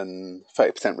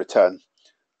 130% return.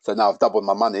 So now I've doubled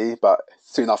my money, but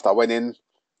soon after I went in,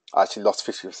 I actually lost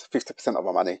 50% of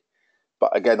my money.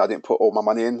 But again, I didn't put all my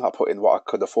money in. I put in what I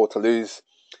could afford to lose.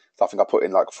 So I think I put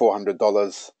in like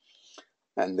 $400,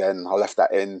 and then I left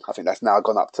that in. I think that's now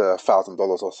gone up to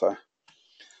 $1,000 or so.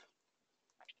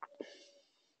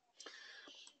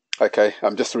 Okay,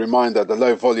 just a reminder, the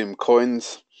low volume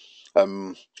coins,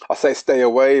 I say stay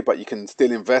away, but you can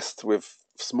still invest with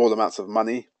small amounts of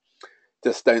money.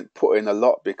 Just don't put in a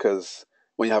lot, because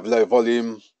when you have low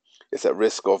volume, it's at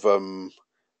risk of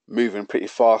moving pretty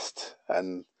fast,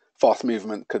 and fast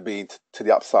movement could be to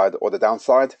the upside or the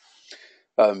downside.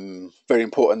 Very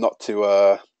important not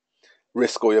to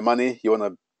risk all your money. You want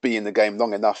to be in the game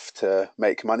long enough to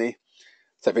make money.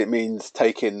 So if it means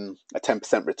taking a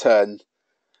 10% return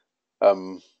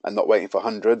and not waiting for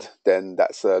 100, then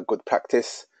that's a good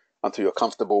practice until you're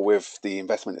comfortable with the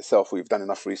investment itself. We've done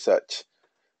enough research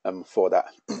for that.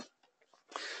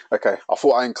 Okay, I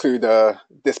thought I'd include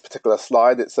this particular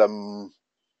slide. It's part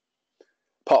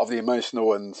of the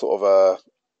emotional and sort of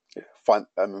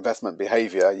investment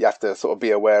behavior. You have to sort of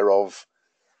be aware of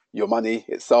your money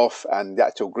itself and the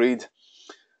actual greed.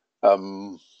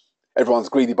 Everyone's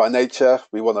greedy by nature.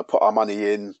 We want to put our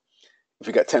money in. If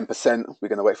we get 10%, we're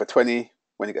going to wait for 20.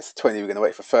 When it gets to 20, we're going to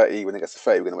wait for 30. When it gets to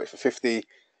 30, we're going to wait for 50.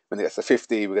 When it gets to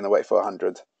 50, we're going to wait for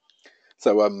 100.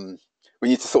 So we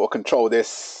need to sort of control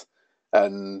this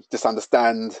and just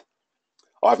understand.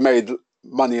 I've made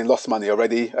money and lost money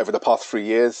already over the past 3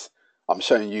 years. I'm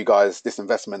showing you guys this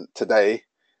investment today.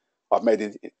 I've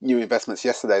made new investments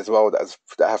yesterday as well that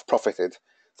have profited.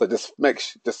 So just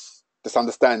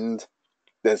understand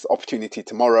there's opportunity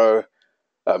tomorrow,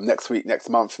 next week, next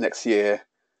month, next year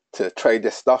to trade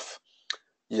this stuff.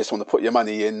 You just want to put your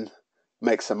money in,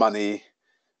 make some money,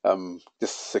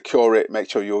 just secure it, make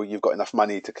sure you've got enough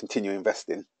money to continue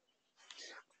investing.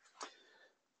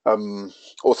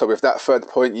 Also, with that third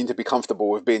point, you need to be comfortable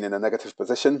with being in a negative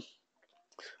position.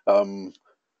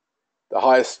 The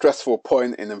highest stressful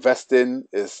point in investing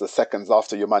is the seconds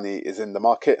after your money is in the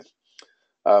market.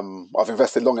 I've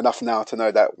invested long enough now to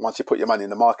know that once you put your money in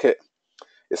the market,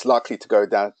 it's likely to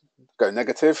go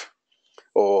negative,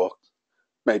 or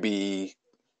maybe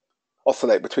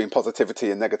oscillate between positivity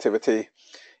and negativity.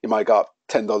 You might go up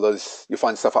 $10, you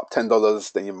find yourself up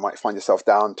 $10, then you might find yourself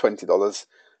down $20,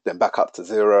 then back up to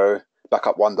 $0, back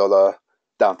up $1,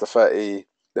 down to 30,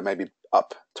 then maybe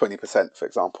up 20%, for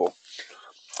example.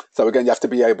 So again, you have to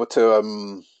be able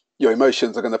to, your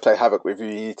emotions are going to play havoc with you.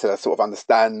 You need to sort of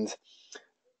understand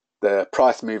the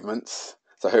price movements.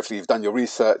 So hopefully you've done your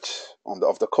research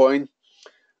of the coin,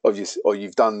 or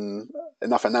you've done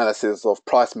enough analysis of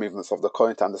price movements of the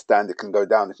coin to understand it can go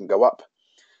down, it can go up.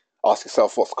 Ask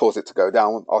yourself what's caused it to go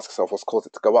down. Ask yourself what's caused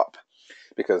it to go up,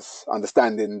 because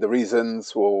understanding the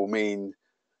reasons will mean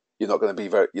you're not going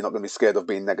to be scared of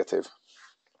being negative.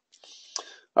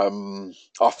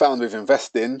 I found with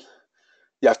investing,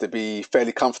 you have to be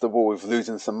fairly comfortable with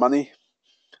losing some money.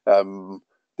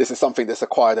 This is something that's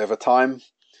acquired over time.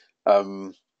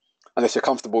 Unless you're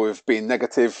comfortable with being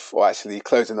negative or actually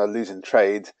closing a losing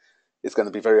trade, it's going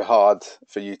to be very hard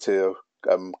for you to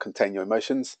contain your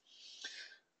emotions.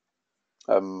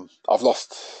 I'm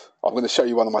going to show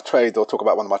you one of my trades, or talk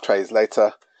about one of my trades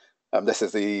later. This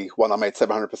is the one I made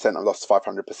 700% and lost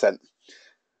 500%.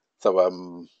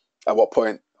 So at what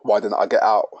point, why didn't I get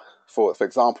out? For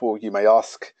example, you may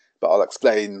ask, but I'll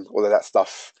explain all of that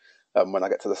stuff when I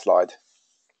get to the slide.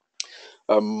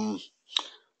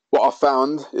 What I've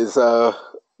found is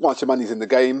once your money's in the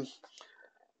game,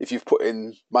 if you've put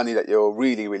in money that you're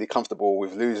really, really comfortable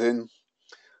with losing,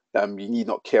 you need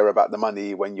not care about the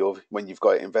money when you've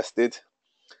got it invested.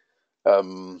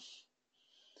 You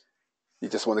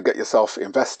just want to get yourself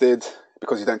invested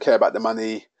because you don't care about the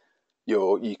money.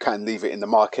 You can leave it in the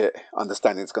market,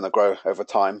 understanding it's going to grow over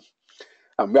time.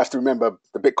 And we have to remember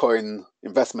the Bitcoin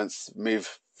investments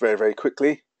move very, very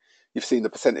quickly. You've seen the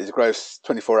percentage growth,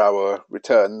 24-hour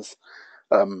returns.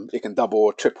 It can double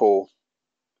or triple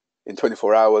in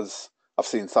 24 hours. I've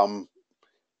seen some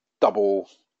double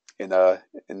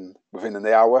within an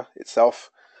hour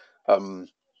itself. Some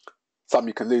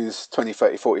you can lose 20,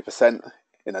 30, 40%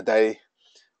 in a day,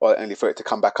 or only for it to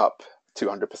come back up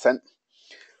 200%.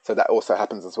 So that also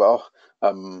happens as well.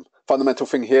 Fundamental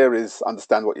thing here is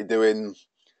understand what you're doing,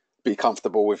 be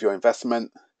comfortable with your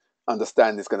investment,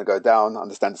 understand it's going to go down,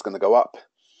 understand it's going to go up,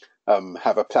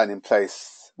 have a plan in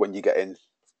place when you get in.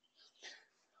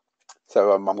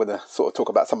 So I'm going to sort of talk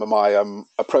about some of my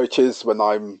approaches when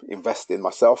I'm investing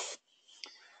myself.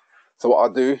 So what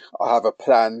I do, I have a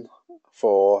plan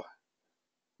for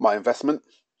my investment.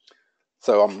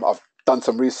 So I've done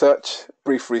some research,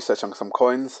 brief research on some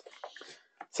coins.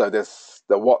 So there's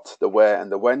the what, the where,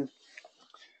 and the when.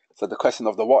 So the question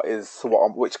of the what is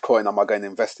which coin am I going to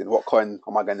invest in? What coin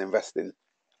am I going to invest in?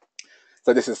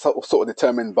 So this is sort of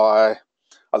determined by,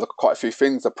 I look at quite a few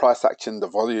things: the price action, the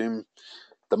volume,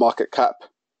 the market cap,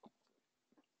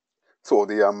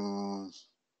 sort of the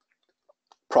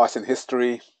price in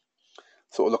history.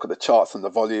 Sort of look at the charts and the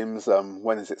volumes.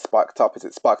 When is it spiked up? Is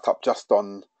it spiked up just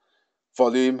on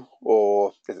volume,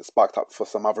 or is it spiked up for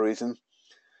some other reason?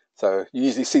 So you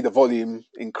usually see the volume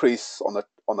increase on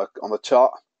a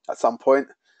chart at some point,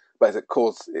 but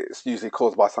it's usually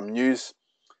caused by some news.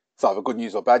 It's either good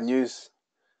news or bad news.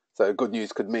 So good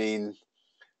news could mean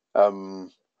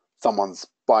someone's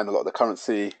buying a lot of the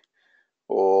currency,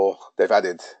 or they've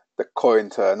added the coin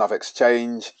to another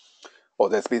exchange, or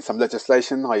there's been some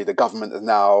legislation, i.e. the government has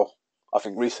now, I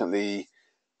think recently,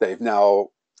 they've now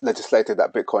legislated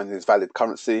that Bitcoin is valid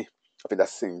currency. I think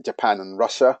that's in Japan and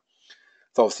Russia.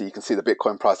 So obviously you can see the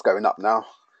Bitcoin price going up now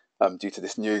due to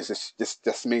this news. This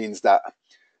just means that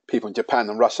people in Japan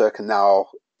and Russia can now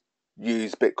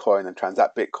use Bitcoin and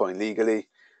transact Bitcoin legally.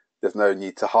 There's no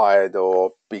need to hide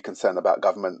or be concerned about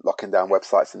government locking down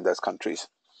websites in those countries.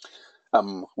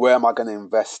 Where am I going to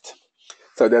invest?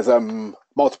 So there's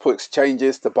multiple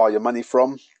exchanges to buy your money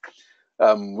from.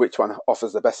 Which one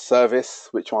offers the best service?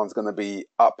 Which one's going to be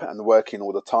up and working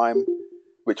all the time?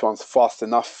 Which one's fast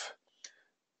enough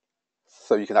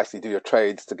so you can actually do your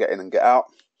trades to get in and get out?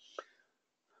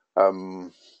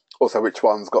 Also, which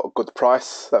one's got a good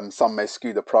price? Some may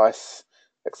skew the price,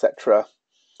 etc.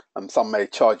 Some may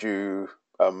charge you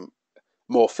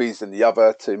more fees than the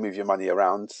other to move your money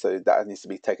around, so that needs to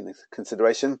be taken into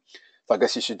consideration. So I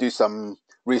guess you should do some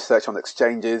research on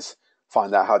exchanges,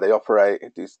 find out how they operate,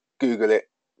 Google it,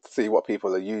 see what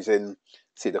people are using,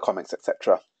 see the comments,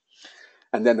 etc.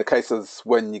 And then the case is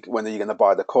when are you going to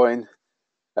buy the coin,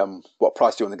 what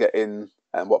price do you want to get in,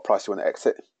 and what price you want to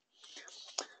exit.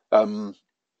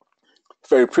 It's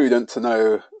very prudent to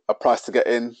know a price to get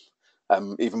in,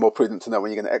 even more prudent to know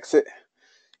when you're going to exit.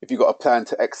 If you've got a plan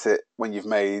to exit when you've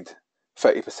made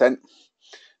 30%,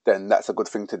 then that's a good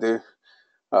thing to do.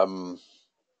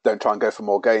 Don't try and go for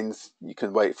more gains. You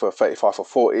can wait for 35 or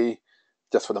 40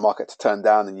 just for the market to turn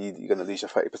down, and you're going to lose your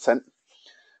 30%.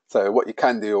 So what you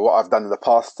can do, or what I've done in the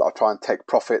past, I'll try and take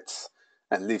profits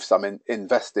and leave some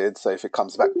invested. So if it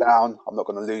comes back down, I'm not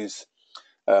going to lose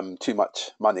too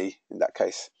much money in that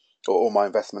case, or all my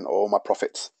investment or all my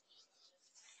profits.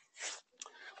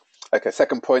 Okay,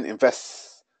 second point,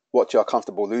 invest what you are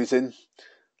comfortable losing.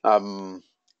 Law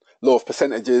of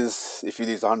percentages: if you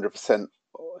lose 100%,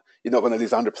 you're not going to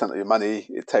lose 100% of your money.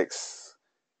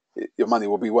 Your money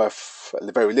will be worth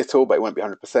very little, but it won't be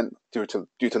 100%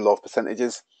 due to law of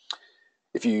percentages.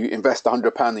 If you invest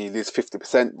 £100 and you lose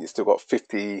 50%, you still got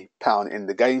 £50 in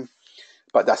the game.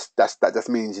 But that just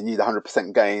means you need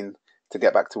 100% gain to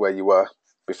get back to where you were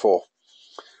before.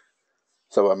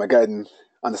 So again,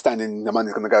 understanding the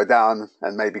money's going to go down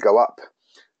and maybe go up.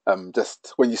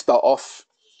 Just when you start off,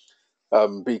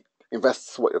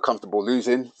 invest what you're comfortable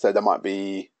losing. So there might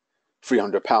be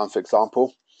 £300, for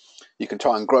example. You can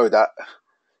try and grow that,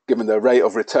 given the rate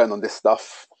of return on this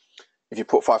stuff. If you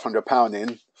put £500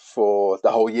 in for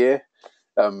the whole year,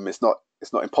 it's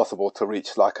not impossible to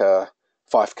reach like a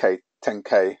 5k,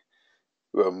 10k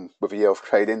with a year of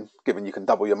trading. Given you can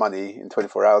double your money in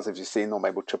 24 hours, as you've seen, or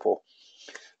maybe triple.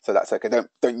 So that's okay.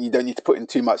 You don't need to put in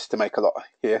too much to make a lot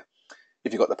here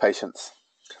if you've got the patience.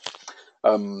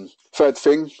 Third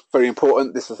thing, very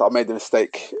important. I made the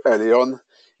mistake early on.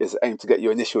 Is aim to get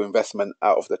your initial investment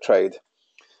out of the trade.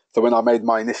 So when I made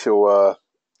my initial,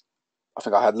 I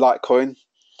think I had Litecoin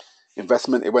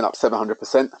investment, it went up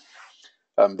 700%.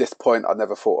 This point I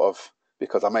never thought of,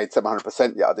 because I made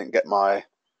 700%, yet I didn't get my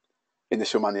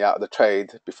initial money out of the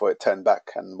trade before it turned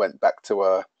back and went back to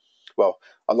I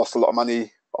lost a lot of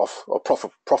money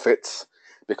profits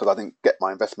because I didn't get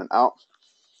my investment out,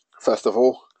 first of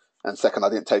all, and second, I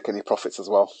didn't take any profits as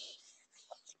well.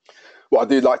 What I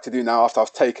do like to do now, after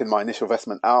I've taken my initial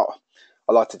investment out,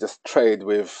 I like to just trade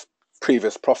with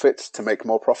previous profits to make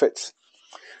more profits.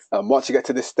 Once you get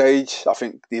to this stage, I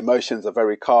think the emotions are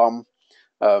very calm.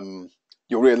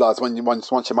 You'll realise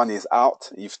once your money is out,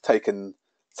 you've taken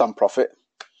some profit.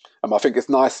 I think it's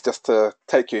nice just to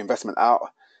take your investment out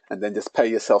and then just pay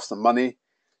yourself some money.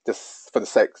 just for the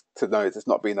sake to know it's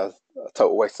not been a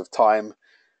total waste of time.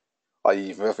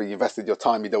 If you invested your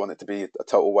time, you don't want it to be a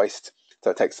total waste. So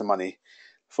it takes some money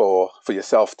for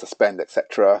yourself to spend,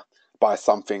 etc. Buy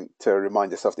something to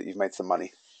remind yourself that you've made some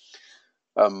money.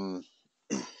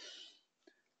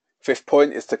 Fifth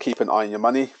point is to keep an eye on your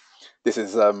money. This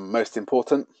is most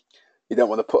important. You don't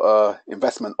want to put an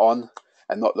investment on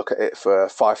and not look at it for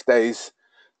 5 days.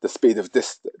 The speed that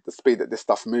this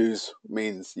stuff moves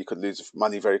means you could lose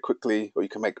money very quickly, or you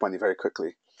can make money very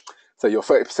quickly. So your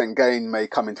 30% gain may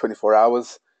come in 24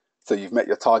 hours. So you've met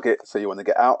your target, so you want to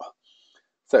get out.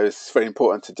 So it's very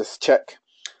important to just check.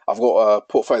 I've got a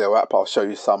portfolio app. I'll show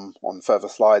you some on further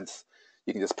slides.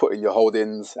 You can just put in your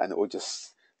holdings and it will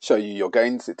just show you your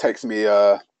gains. It takes me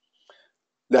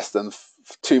less than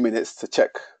 2 minutes to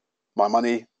check my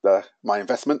money, my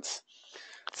investments.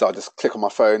 So I just click on my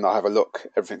phone, I'll have a look,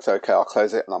 everything's okay, I'll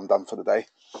close it and I'm done for the day.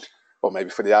 Or maybe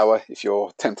for the hour. If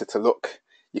you're tempted to look,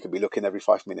 you can be looking every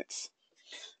 5 minutes.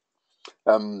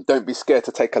 Don't be scared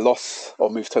to take a loss or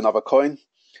move to another coin.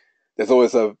 There's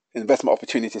always an investment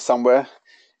opportunity somewhere.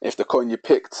 If the coin you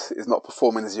picked is not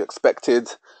performing as you expected,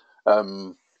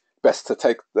 best to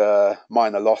take the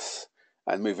minor loss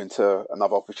and move into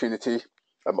another opportunity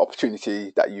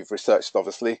that you've researched,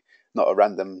 obviously, not a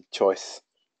random choice.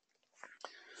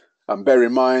 Bear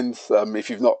in mind, if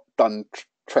you've not done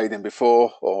trading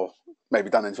before or maybe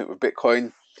done anything with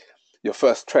Bitcoin, your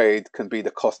first trade can be the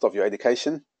cost of your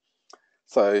education.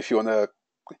 So if you want to,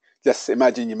 just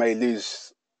imagine you may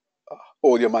lose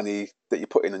all your money that you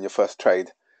put in on your first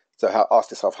trade. So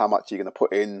ask yourself how much you're going to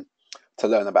put in to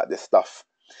learn about this stuff.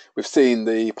 We've seen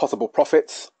the possible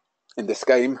profits in this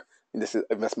game, in this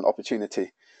investment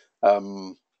opportunity.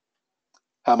 How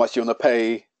much you want to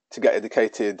pay to get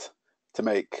educated to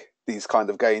make these kind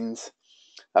of gains.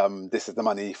 This is the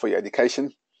money for your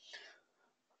education.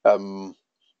 I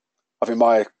think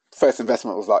my first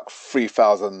investment was like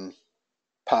 £3,000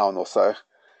 or so.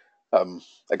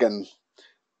 Again,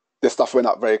 this stuff went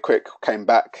up very quick, came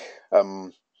back,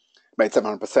 made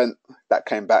 700%. That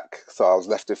came back, so I was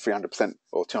left with 300%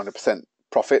 or 200%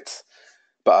 profits.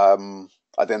 But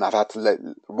I've had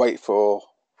to wait for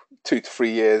 2 to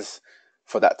 3 years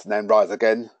for that to then rise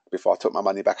again before I took my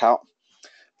money back out.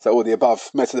 So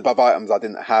most of the above items I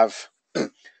didn't have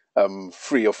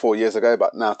 3 or 4 years ago,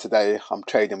 but now today I'm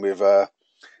trading with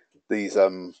these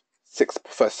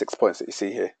first 6 points that you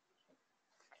see here.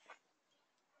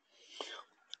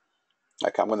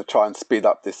 Okay, I'm going to try and speed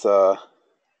up this. I'm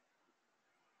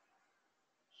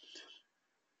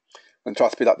going to try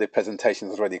to speed up the presentation.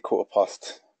 It's already 9:15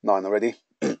 already.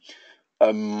 If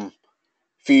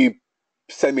you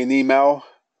send me an email,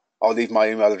 I'll leave my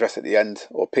email address at the end,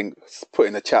 or put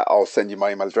in the chat. I'll send you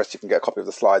my email address. You can get a copy of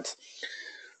the slides.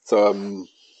 So,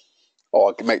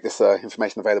 or I can make this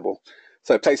information available.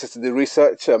 So, places to do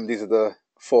research. These are the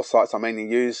 4 sites I mainly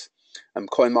use.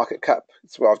 CoinMarketCap.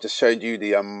 It's where I've just showed you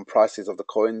the prices of the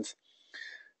coins.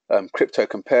 Crypto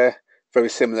Compare, very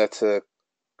similar to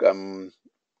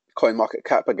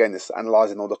CoinMarketCap. Again, it's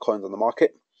analysing all the coins on the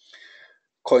market.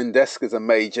 CoinDesk is a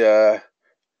major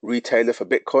retailer for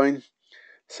Bitcoin.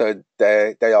 So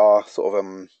they are sort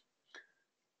of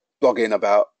blogging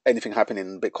about anything happening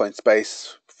in the Bitcoin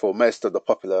space for most of the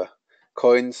popular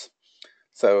coins.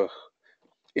 So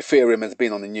Ethereum has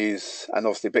been on the news, and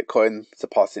obviously Bitcoin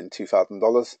surpassing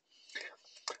 $2,000.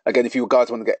 Again, if you guys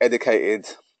want to get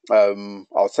educated,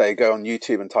 I'll say go on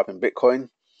YouTube and type in Bitcoin.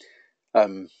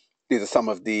 These are some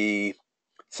of the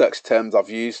search terms I've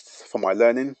used for my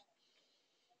learning.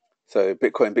 So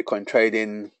Bitcoin, Bitcoin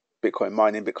trading, Bitcoin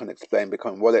mining, Bitcoin explained,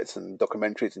 Bitcoin wallets and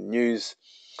documentaries and news.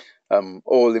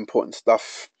 All important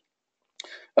stuff.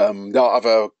 There are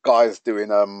other guys doing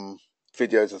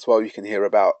videos as well. You can hear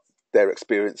about their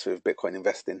experience with Bitcoin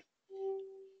investing.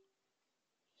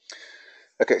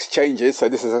 Okay, exchanges. So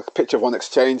this is a picture of one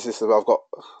exchange. This is what I've got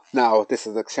now. This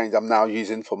is the exchange I'm now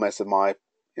using for most of my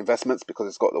investments because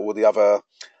it's got all the other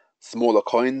smaller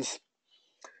coins.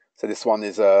 So this one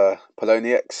is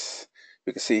Poloniex.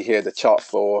 You can see here the chart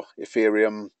for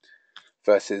Ethereum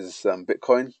versus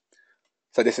Bitcoin.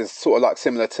 So this is sort of like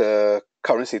similar to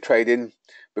currency trading.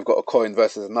 We've got a coin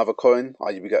versus another coin.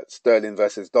 We got sterling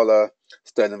versus dollar,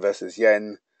 sterling versus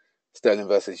yen, sterling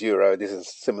versus euro. This is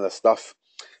similar stuff.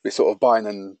 We're sort of buying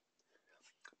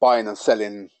and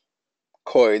selling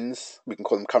coins. We can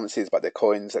call them currencies, but they're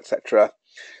coins, etc.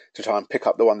 to try and pick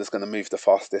up the one that's going to move the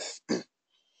fastest. It's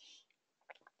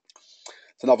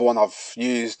another one I've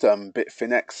used,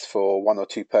 Bitfinex, for 1 or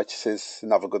 2 purchases.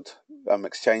 Another good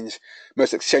exchange.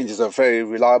 Most exchanges are very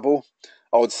reliable.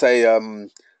 I would say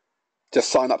just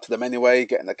sign up to them anyway,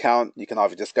 get an account. You can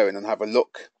either just go in and have a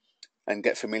look and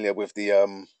get familiar with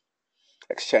the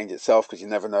exchange itself, because you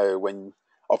never know when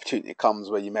opportunity comes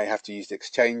where you may have to use the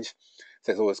exchange.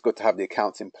 So it's always good to have the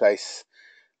accounts in place,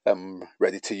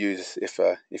 ready to use if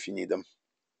you need them.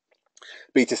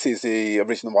 BTC is the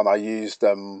original one I used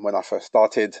when I first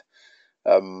started.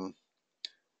 It's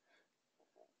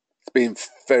been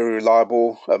very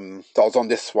reliable. So I was on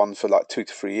this one for like 2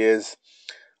 to 3 years.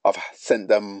 I've sent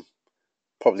them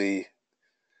probably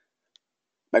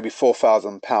maybe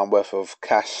 £4,000 worth of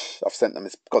cash. I've sent them.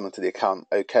 It's gone into the account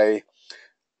okay.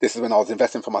 This is when I was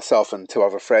investing for myself and 2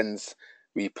 other friends.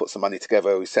 We put some money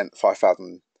together. We sent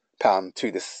 £5,000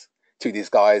 to these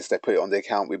guys. They put it on the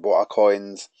account. We bought our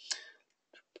coins,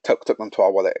 took them to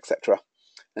our wallet, etc.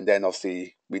 And then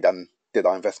obviously we did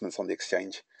our investments on the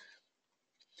exchange.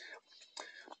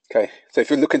 Okay, so if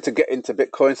you're looking to get into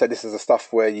Bitcoin, so this is the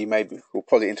stuff where will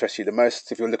probably interest you the most.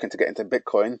 If you're looking to get into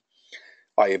Bitcoin,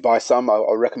 i.e. buy some,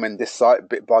 I'll recommend this site,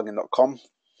 bitbargain.com.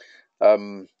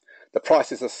 The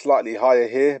prices are slightly higher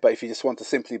here, but if you just want to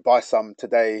simply buy some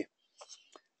today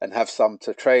and have some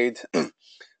to trade,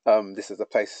 this is the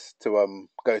place to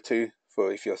go to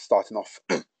for if you're starting off.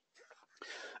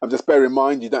 Just bear in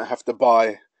mind, you don't have to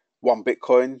buy 1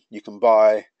 Bitcoin. You can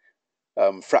buy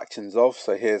fractions of.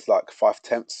 So here's like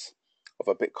 5/10 of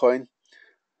a Bitcoin,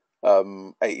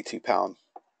 £82.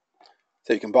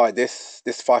 So you can buy this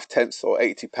 5/10 or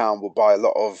 £82 will buy a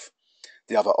lot of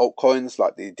the other altcoins,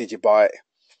 like the Digibyte,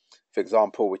 for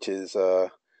example, which is I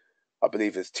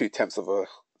believe is 0.2 of a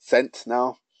cent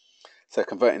now. So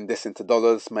converting this into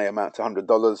dollars may amount to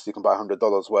 $100. You can buy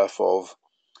 $100 worth of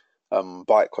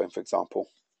Bytecoin, for example,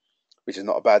 which is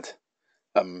not a bad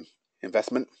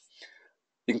investment.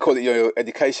 You can call it your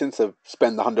education, so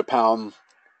spend £100,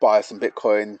 buy some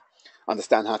Bitcoin,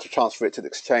 understand how to transfer it to the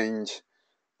exchange,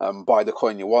 buy the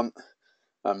coin you want,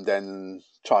 then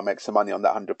try and make some money on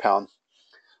that £100.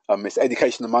 It's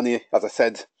educational money, as I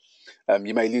said.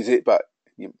 You may lose it, but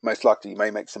most likely you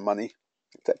may make some money,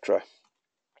 etc.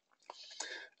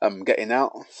 Getting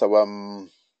out. So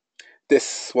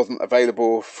this wasn't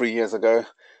available 3 years ago.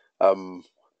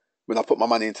 When I put my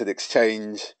money into the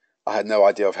exchange, I had no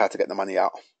idea of how to get the money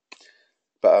out.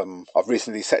 But I've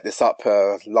recently set this up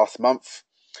last month.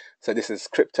 So this is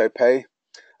CryptoPay.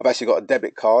 I've actually got a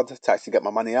debit card to actually get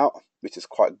my money out, which is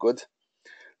quite good.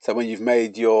 So when you've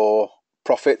made your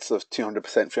profits of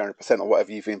 200%, 300% or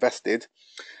whatever you've invested,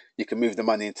 you can move the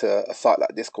money into a site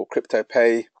like this called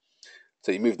CryptoPay.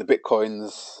 So you move the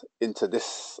Bitcoins into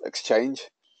this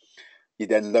exchange. You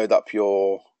then load up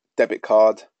your debit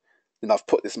card. Then I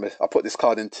put this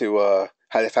card into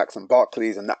Halifax and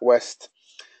Barclays and NatWest.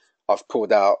 I've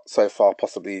pulled out so far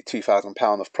possibly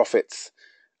 £2,000 of profits,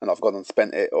 and I've gone and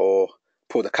spent it or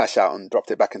pulled the cash out and dropped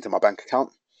it back into my bank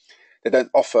account. They don't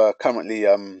offer currently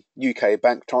UK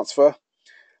bank transfer,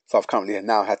 so I've currently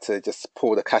now had to just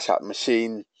pull the cash out of the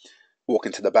machine, walk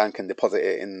into the bank and deposit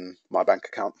it in my bank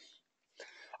account.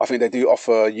 I think they do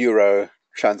offer Euro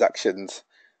transactions,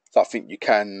 so I think you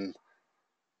can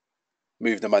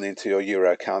move the money into your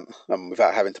Euro account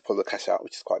without having to pull the cash out,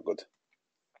 which is quite good.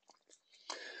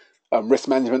 Risk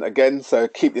management again, so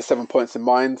keep the 7 points in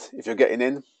mind if you're getting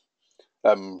in.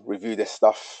 Review this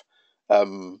stuff.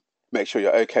 Make sure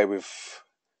you're okay with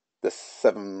the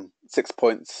 6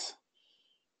 points.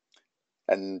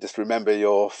 And just remember,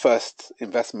 your first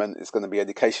investment is going to be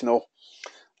educational.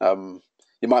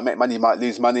 You might make money, you might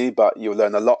lose money, but you'll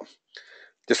learn a lot.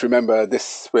 Just remember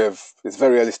this it's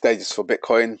very early stages for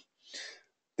Bitcoin.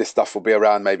 This stuff will be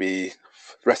around maybe the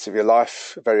rest of your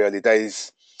life, very early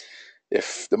days.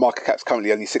 If the market cap's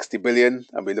currently only 60 billion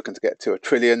and we're looking to get to 1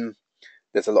 trillion,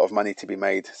 there's a lot of money to be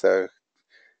made. So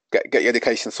get your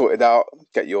education sorted out,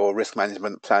 get your risk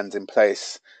management plans in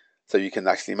place so you can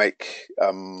actually make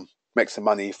some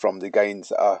money from the gains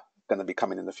that are going to be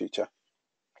coming in the future.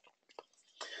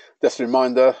 Just a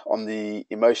reminder on the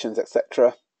emotions,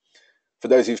 etc. For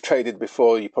those who've traded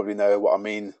before, you probably know what I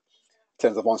mean. In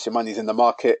terms of once your money's in the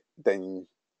market, then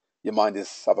your mind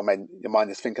is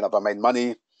thinking, have I made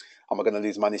money? Am I going to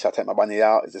lose money? Should I take my money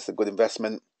out? Is this a good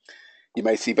investment? You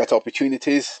may see better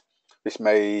opportunities, which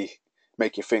may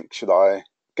make you think, should I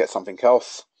get something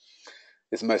else?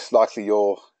 It's most likely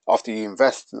after you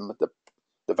invest,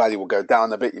 the value will go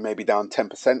down a bit. You may be down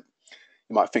 10%.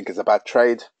 You might think it's a bad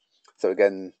trade. So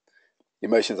again,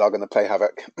 emotions are going to play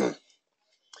havoc.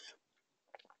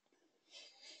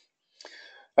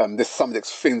 This is some of the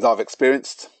things I've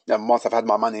experienced. Once I've had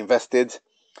my money invested,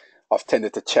 I've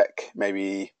tended to check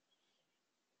maybe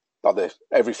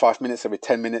every 5 minutes, every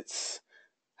 10 minutes.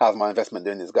 How's my investment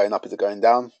doing? Is it going up? Is it going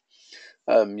down?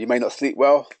 You may not sleep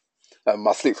well.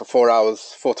 I sleep for 4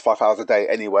 to 5 hours a day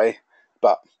anyway,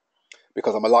 but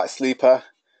because I'm a light sleeper,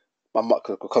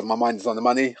 because my mind is on the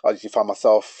money, I usually find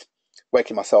myself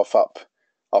waking myself up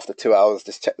after 2 hours,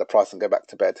 just check the price and go back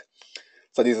to bed.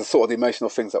 So these are sort of the emotional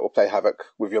things that will play havoc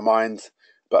with your mind.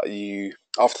 But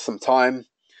after some time,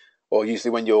 or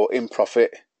usually when you're in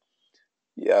profit,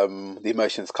 the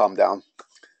emotions calm down.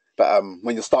 But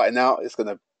when you're starting out, it's going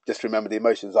to just remember the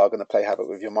emotions are going to play havoc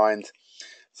with your mind.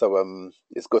 So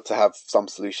it's good to have some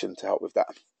solution to help with that.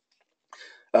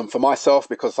 For myself,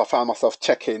 because I found myself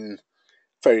checking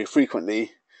very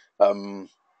frequently,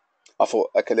 I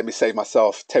thought, okay, let me save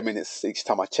myself 10 minutes each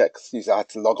time I check. Usually I had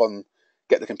to log on,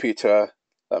 get the computer,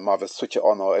 either switch it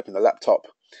on or open the laptop,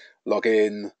 log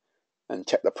in and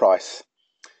check the price.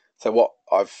 So what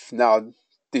I've now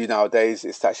do nowadays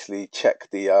is to actually check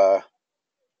the, let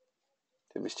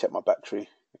me just check my battery.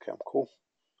 Okay, I'm cool.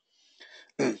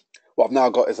 What I've now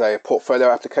got is a portfolio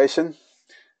application.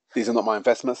 These are not my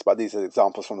investments, but these are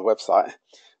examples from the website.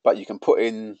 But you can put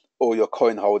in all your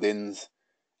coin holdings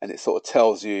and it sort of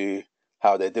tells you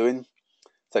how they're doing.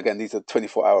 So again, these are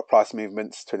 24-hour price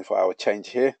movements, 24-hour change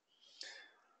here.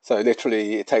 So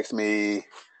literally it takes me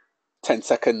 10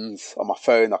 seconds on my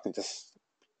phone. I can just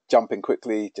jump in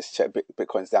quickly, just check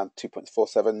Bitcoin's down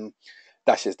 2.47,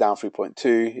 Dash is down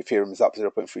 3.2, Ethereum's up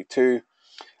 0.32,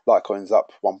 Litecoin's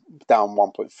up down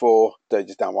 1.4,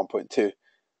 Doge's down 1.2.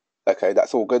 Okay,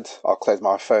 that's all good. I'll close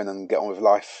my phone and get on with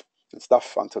life and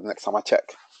stuff until the next time I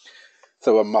check.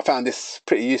 So I found this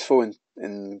pretty useful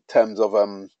in terms of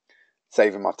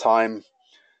saving my time.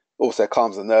 Also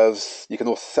calms the nerves. You can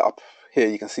also set up here,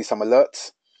 you can see some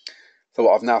alerts. So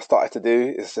what I've now started to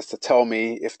do is just to tell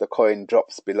me if the coin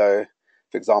drops below,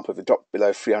 for example, if it dropped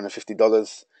below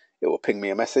 $350, it will ping me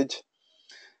a message.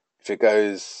 If it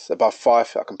goes above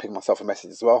 5, I can ping myself a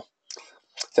message as well.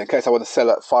 So in case I want to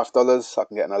sell at $5, I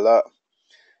can get an alert.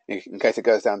 In case it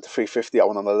goes down to $350, I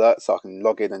want an alert so I can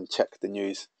log in and check the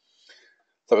news.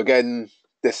 So again,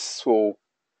 this sort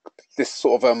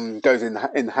of goes in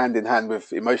hand in hand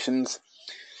with emotions.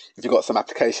 If you've got some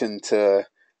application to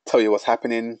tell you what's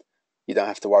happening, you don't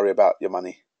have to worry about your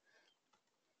money.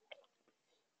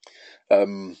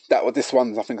 This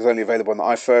one I think is only available on the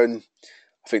iPhone.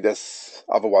 I think there's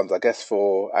other ones, I guess,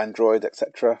 for Android,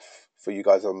 etc., for you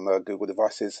guys on Google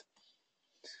devices.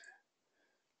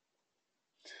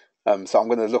 So I'm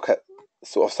going to look at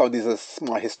sort of some of these are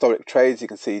my historic trades. You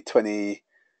can see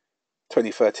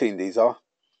 2013 these are.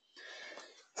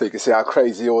 So you can see how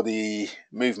crazy all the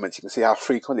movements. You can see how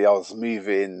frequently I was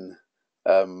moving,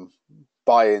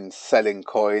 buying, selling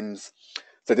coins.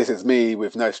 So this is me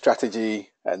with no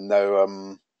strategy and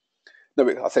hardly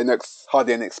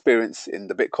any experience in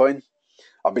the Bitcoin.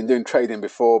 I've been doing trading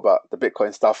before, but the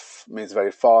Bitcoin stuff moves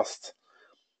very fast.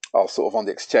 I was sort of on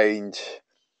the exchange,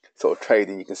 sort of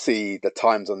trading. You can see the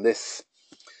times on this,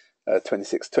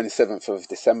 27th of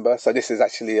December. So this is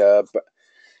actually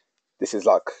this is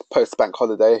like post bank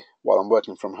holiday while I'm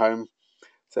working from home.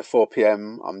 So 4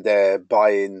 p.m. I'm there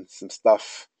buying some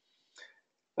stuff.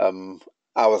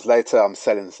 Hours later, I'm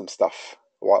selling some stuff.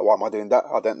 Why am I doing that?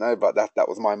 I don't know, but that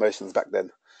was my emotions back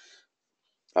then.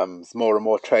 It's more and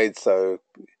more trades. So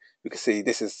you can see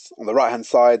this is on the right hand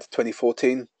side,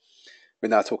 2014. We're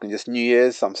now talking just New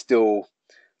Year's. I'm still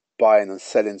buying and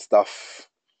selling stuff.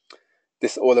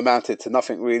 This all amounted to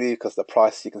nothing really because the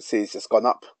price you can see has just gone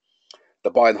up. The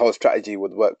buy and hold strategy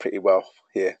would work pretty well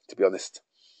here, to be honest.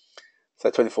 So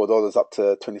 $24 up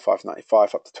to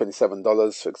 $25.95, up to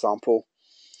 $27, for example.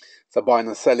 So buying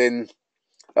and selling,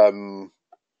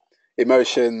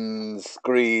 emotions,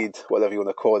 greed, whatever you want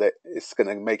to call it, it's going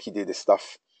to make you do this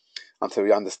stuff until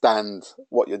you understand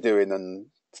what you're doing and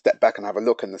step back and have a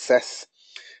look and assess.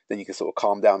 Then you can sort of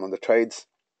calm down on the trades.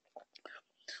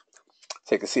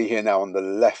 So you can see here now on the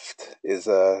left is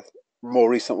more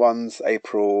recent ones,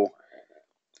 April.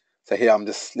 So here I'm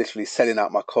just literally selling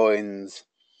out my coins.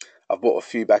 I've bought a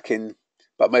few back in,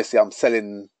 but mostly I'm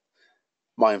selling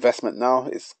my investment now.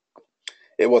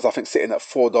 It was, I think, sitting at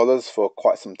 $4 for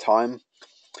quite some time.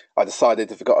 I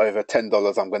decided if it got over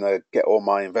 $10, I'm going to get all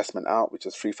my investment out, which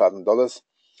was $3,000.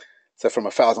 So from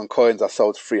 1,000 coins, I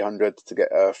sold 300 to get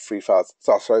 3,000.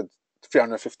 So I sold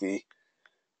 350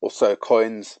 or so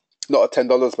coins, not at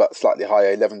 $10, but slightly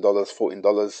higher, $11,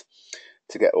 $14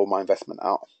 to get all my investment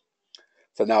out.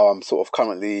 So now I'm sort of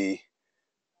currently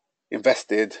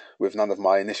invested with none of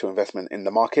my initial investment in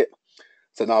the market.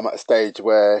 So now I'm at a stage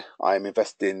where I'm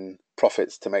investing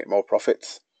profits to make more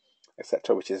profits,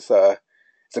 etc., which is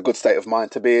it's a good state of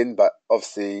mind to be in. But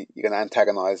obviously, you're going to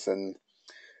antagonize and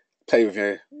play with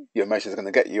your emotions are going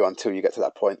to get you until you get to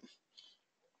that point.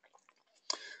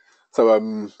 So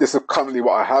this is currently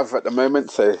what I have at the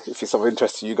moment. So if it's of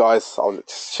interest to you guys, I'll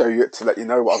show you it to let you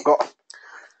know what I've got.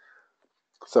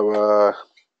 So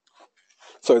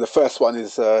the first one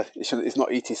is it's not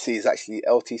ETC, it's actually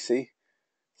LTC.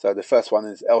 So the first one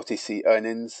is LTC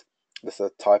earnings. That's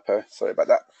a typo. Sorry about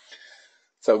that.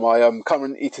 So my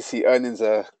current ETC earnings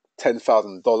are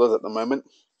 $10,000 at the moment.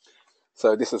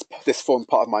 So this formed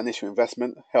part of my initial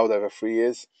investment, held over 3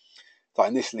 years. So I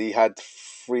initially had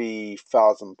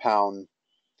 £3,000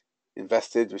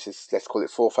 invested, which is, let's call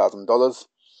it $4,000.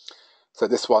 So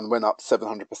this one went up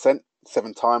 700%,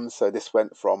 7 times. So this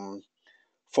went from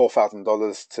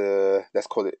 $4,000 to, let's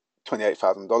call it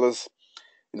 $28,000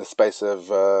 in the space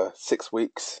of 6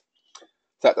 weeks.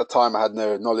 So at the time I had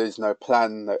no knowledge, no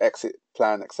plan, no exit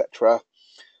plan, etc.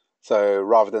 So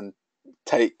rather than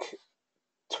take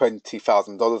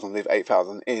 $20,000 and leave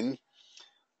 $8,000 in,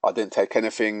 I didn't take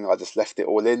anything. I just left it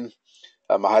all in.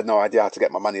 I had no idea how to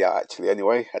get my money out actually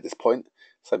anyway at this point.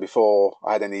 So before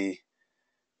I had any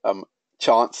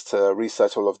chance to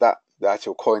research all of that, the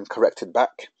actual coin corrected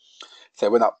back. So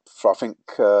it went up for, I think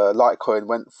Litecoin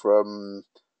went from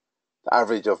the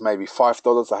average of maybe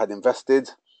 $5 I had invested.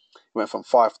 It went from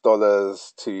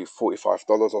 $5 to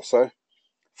 $45 or so,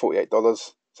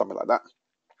 $48, something like that.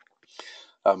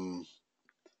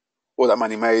 All that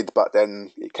money made, but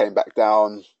then it came back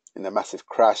down in a massive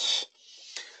crash.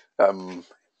 I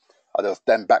was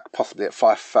then back possibly at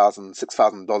 $5,000,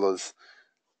 $6,000,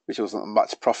 which wasn't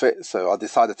much profit. So I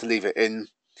decided to leave it in.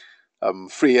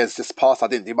 3 years just passed. I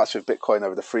didn't do much with Bitcoin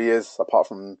over the 3 years, apart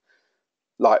from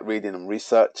light reading and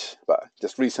research. But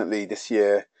just recently, this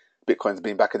year, Bitcoin's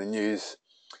been back in the news.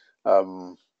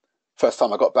 First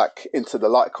time I got back into the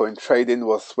Litecoin trading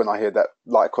was when I heard that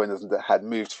Litecoin had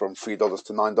moved from $3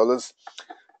 to $9.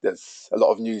 There's a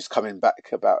lot of news coming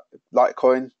back about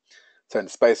Litecoin. So in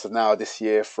the space of now, this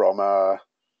year,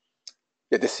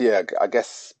 I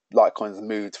guess Litecoin's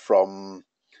moved from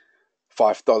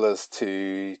 $5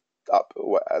 to up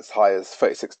as high as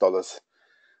 $36.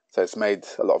 So it's made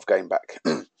a lot of gain back.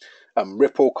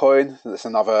 Ripple coin, it's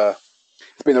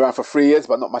been around for 3 years,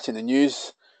 but not much in the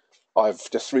news. I've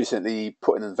just recently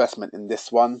put an investment in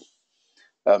this one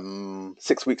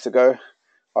 6 weeks ago.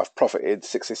 I've profited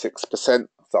 66%,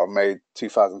 so I've made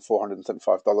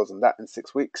 $2,475 on that in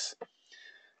 6 weeks.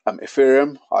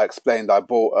 Ethereum, I explained I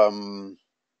bought I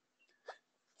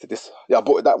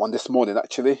bought that one this morning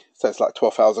actually, so it's like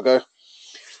 12 hours ago.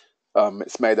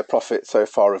 It's made a profit so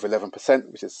far of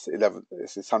 11%, which is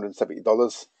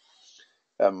 $170.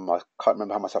 I can't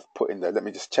remember how much I've put in there. Let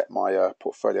me just check my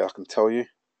portfolio. I can tell you.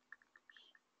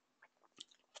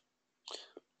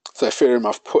 So Ethereum,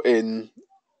 I've put in.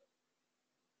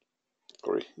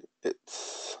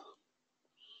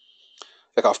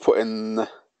 I've put in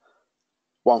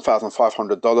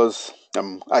 $1,500.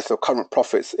 Actual current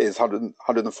profits is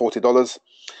 $140. So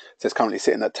it's currently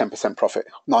sitting at 10% profit,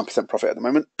 9% profit at the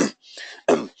moment.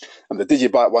 And the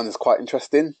Digibyte one is quite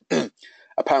interesting.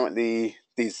 Apparently,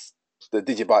 the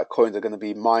Digibyte coins are going to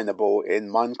be mineable in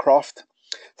Minecraft.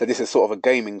 So this is sort of a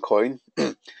gaming coin.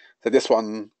 So this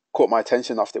one caught my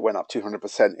attention after it went up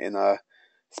 200% in a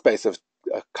space of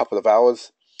a couple of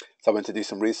hours. So I went to do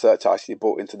some research. I actually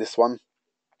bought into this one.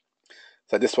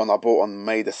 So this one I bought on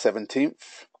May the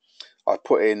 17th. I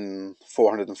put in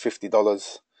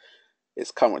 $450.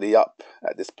 It's currently up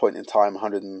at this point in time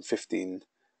 115%.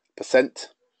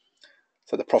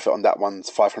 So the profit on that one's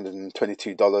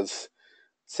 $522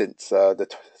 since the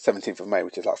 17th of May,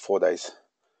 which is like 4 days.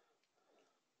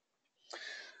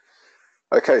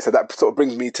 Okay, so that sort of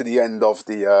brings me to the end of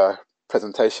the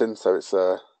presentation. So it's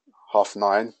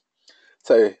 9:30.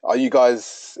 So are you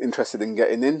guys interested in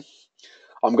getting in?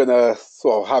 I'm going to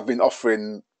have been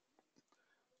offering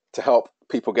to help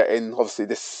people get in. Obviously,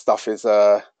 this stuff is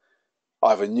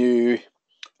either new.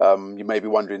 You may be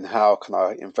wondering, how can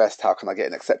I invest? How can I get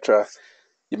in, etc.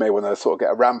 You may want to sort of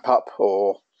get a ramp up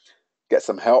or get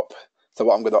some help. So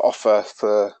what I'm going to offer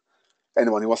for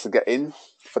anyone who wants to get in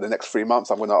for the next 3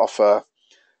 months, I'm going to offer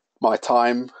my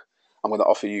time. I'm going to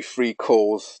offer you 3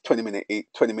 calls, 20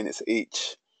 minutes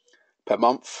each per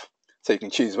month. So you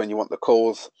can choose when you want the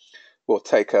calls. We'll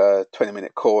take a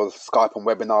 20-minute call, Skype and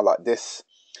webinar like this.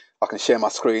 I can share my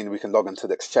screen. We can log into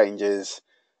the exchanges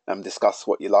and discuss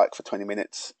what you like for 20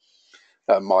 minutes.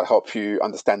 I'll help you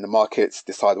understand the markets,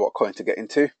 decide what coin to get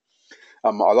into.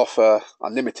 I'll offer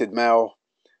unlimited mail,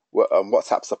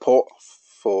 WhatsApp support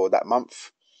for that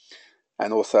month.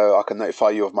 And also I can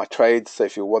notify you of my trades. So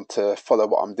if you want to follow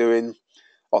what I'm doing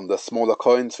on the smaller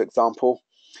coins, for example,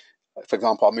 I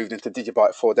moved into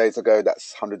Digibyte 4 days ago.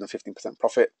 That's 115%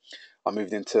 profit. I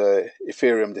moved into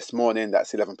Ethereum this morning.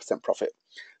 That's 11% profit.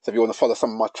 So if you want to follow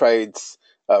some of my trades,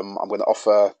 I'm going to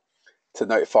offer to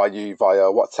notify you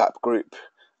via WhatsApp group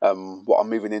what I'm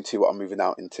moving into, what I'm moving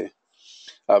out into.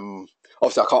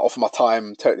 Obviously, I can't offer my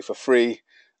time totally for free.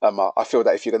 I feel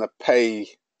that if you're going to pay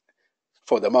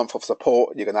for the month of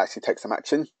support, you're going to actually take some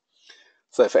action.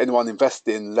 So for anyone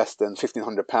investing less than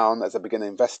 £1,500 as a beginner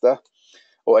investor,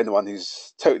 or anyone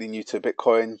who's totally new to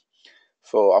Bitcoin,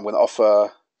 I'm going to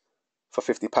offer for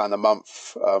 £50 a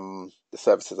month the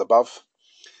services above.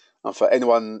 And for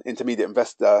anyone intermediate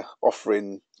investor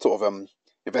offering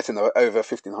investing over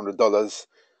 $1,500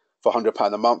 for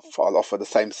 £100 a month, I'll offer the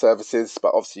same services,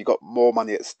 but obviously you've got more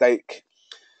money at stake.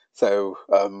 So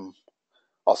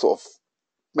I'll sort of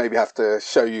maybe have to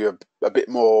show you a bit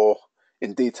more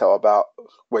in detail about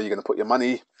where you're going to put your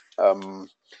money,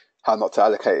 how not to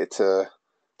allocate it to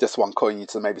just one coin, you need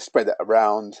to maybe spread it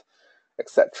around,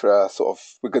 etc.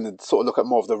 We're going to sort of look at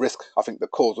more of the risk. I think the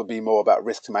calls will be more about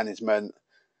risk management,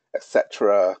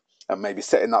 etc., and maybe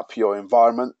setting up your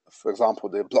environment. For example,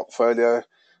 the Blockfolio.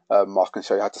 I can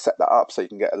show you how to set that up so you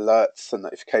can get alerts and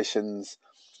notifications.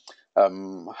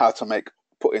 How to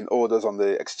put in orders on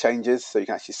the exchanges so you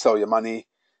can actually sell your money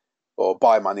or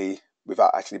buy money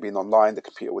without actually being online. The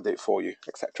computer will do it for you,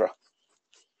 etc.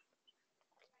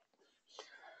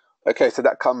 Okay, so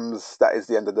that is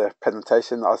the end of the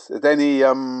presentation. Is there any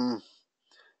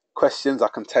questions I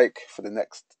can take for the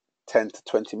next 10 to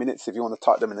 20 minutes? If you want to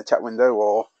type them in the chat window,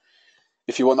 or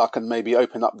if you want, I can maybe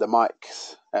open up the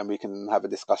mics and we can have a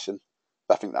discussion.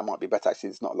 I think that might be better. Actually,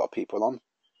 there's not a lot of people on.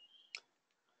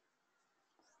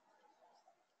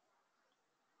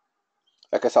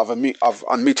 Okay, so I've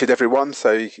unmuted everyone.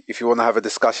 So if you want to have a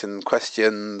discussion,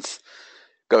 questions,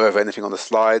 go over anything on the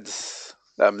slides,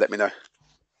 let me know.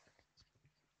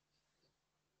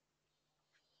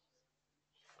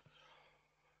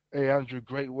 Hey Andrew,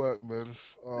 great work, man.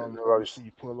 No worries. Obviously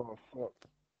you put a lot of thought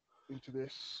into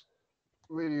this.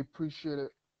 Really appreciate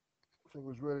it. I think it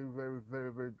was really very,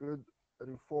 very, very good and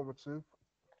informative.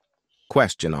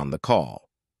 Question on the call.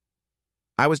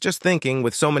 I was just thinking,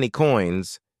 with so many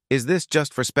coins, is this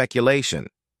just for speculation?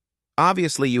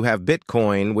 Obviously you have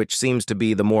Bitcoin, which seems to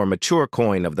be the more mature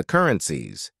coin of the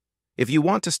currencies. If you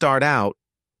want to start out,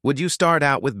 would you start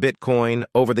out with Bitcoin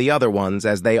over the other ones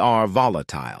as they are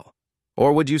volatile?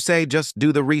 Or would you say just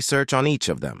do the research on each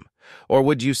of them? Or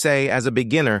would you say, as a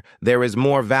beginner, there is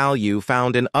more value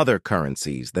found in other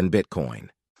currencies than Bitcoin?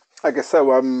 I guess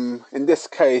so. In this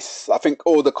case, I think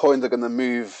all the coins are going to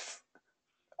move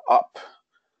up.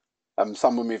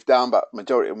 Some will move down, but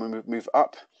majority will move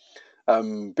up.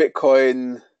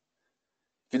 Bitcoin,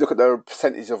 if you look at the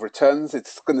percentage of returns,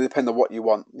 it's going to depend on what you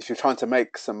want. If you're trying to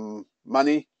make some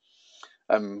money,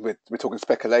 we're talking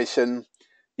speculation,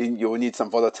 you'll need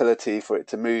some volatility for it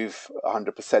to move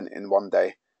 100% in one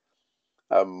day.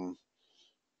 It's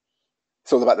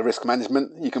all about the risk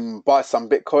management. You can buy some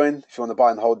Bitcoin if you want to buy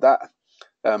and hold that.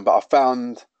 But I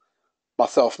found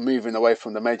myself moving away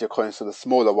from the major coins to the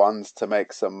smaller ones to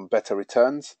make some better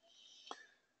returns.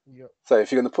 Yep. So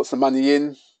if you're going to put some money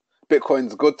in,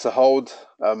 Bitcoin's good to hold.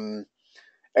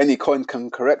 Any coin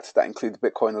can correct. That includes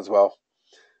Bitcoin as well.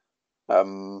 I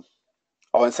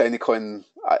won't say any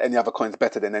other coin's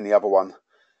better than any other one.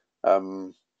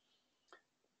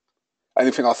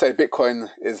 Anything I'll say, Bitcoin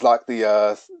is like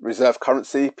the reserve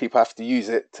currency. People have to use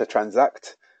it to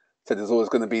transact. So there's always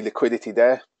going to be liquidity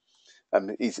there.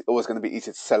 It's always going to be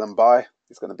easy to sell and buy.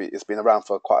 It's been around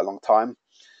for quite a long time.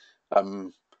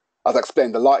 As I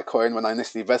explained, the Litecoin, when I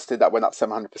initially invested, that went up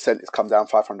 700%. It's come down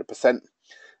 500%.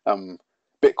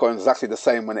 Bitcoin was actually the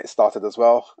same when it started as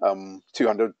well.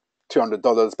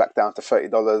 $200 back down to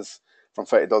 $30, from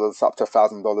 $30 up to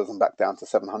 $1,000 and back down to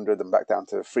 $700 and back down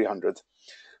to $300.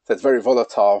 So it's very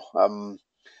volatile.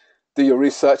 Do your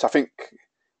research. I think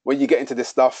when you get into this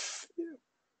stuff,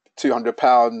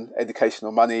 £200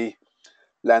 educational money,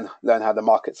 learn how the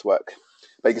markets work.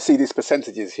 But you can see these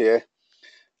percentages here.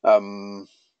 Bitcoin's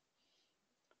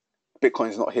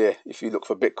not here. If you look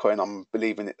for Bitcoin, I'm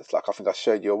believing it's like I think I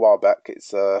showed you a while back.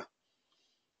 It's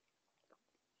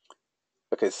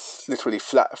it's literally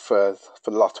flat for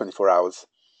the last 24 hours.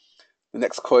 The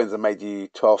next coins have made you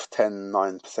 12, 10,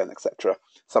 9%, etc.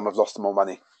 Some have lost more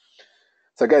money.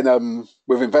 So again,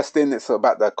 with investing, it's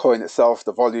about the coin itself,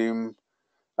 the volume,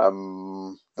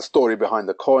 the story behind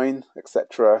the coin,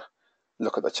 etc.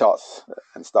 Look at the charts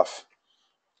and stuff.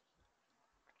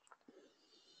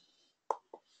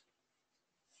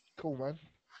 Cool, man.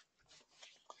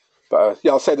 But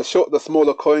I'll say the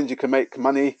smaller coins you can make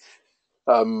money.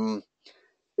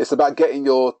 It's about getting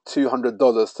your $200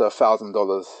 to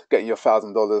 $1,000, getting your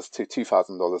 $1,000 to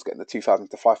 $2,000, getting the $2,000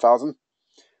 to $5,000.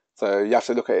 So you have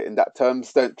to look at it in that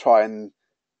terms. Don't try and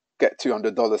get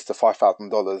 $200 to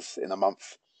 $5,000 in a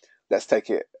month. Let's take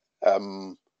it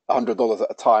 $100 at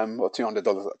a time or $200 at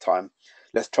a time.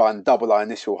 let's try and double our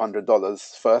initial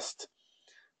 $100 first.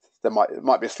 It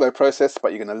might be a slow process,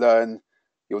 but you're going to learn.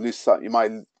 You'll lose some, you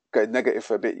might go negative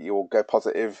for a bit, you'll go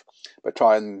positive, but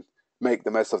try and make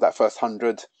the most of that first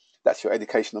 100. That's your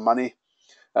educational money.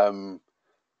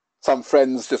 Some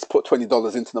friends just put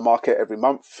 $20 into the market every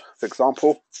month, for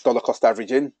example, dollar cost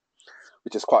averaging,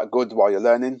 which is quite good while you're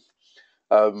learning.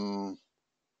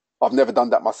 I've never done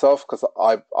that myself because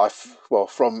well,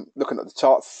 from looking at the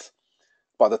charts,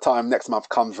 by the time next month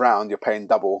comes round, you're paying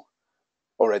double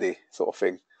already, sort of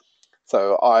thing.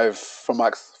 So from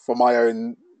my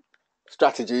own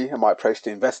strategy and my approach to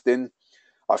investing,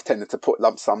 I've tended to put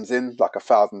lump sums in, like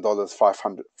 $1,000,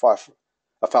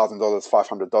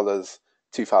 $500,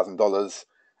 $2,000,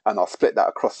 and I'll split that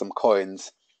across some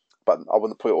coins, but I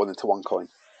wouldn't put it all into one coin.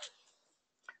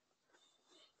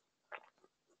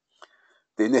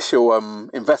 The initial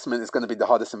investment is going to be the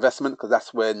hardest investment because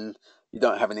that's when you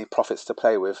don't have any profits to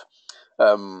play with.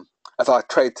 As I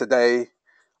trade today,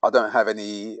 I don't have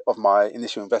any of my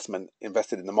initial investment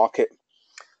invested in the market,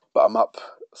 but I'm up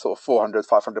sort of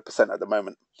 400-500% at the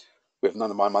moment with none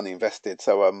of my money invested.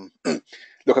 So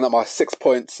looking at my 6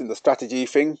 points in the strategy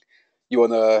thing, you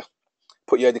want to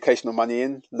put your educational money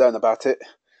in, learn about it,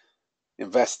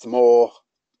 invest more,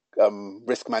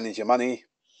 risk manage your money,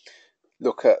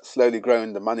 look at slowly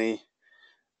growing the money,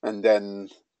 and then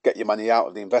get your money out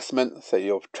of the investment. So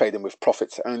you're trading with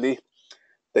profits only.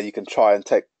 Then you can try and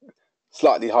take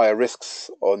slightly higher risks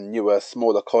on newer,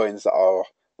 smaller coins that are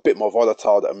a bit more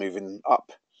volatile, that are moving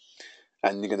up.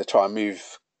 And you're going to try and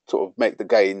make the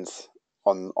gains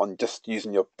on just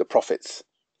using the profits,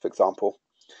 for example.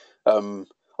 I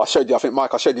showed you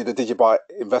the Digibyte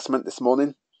investment this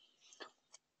morning.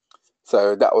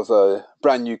 So that was a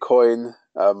brand new coin,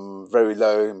 very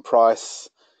low in price,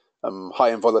 high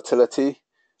in volatility.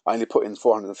 I only put in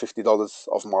 $450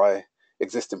 of my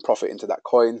existing profit into that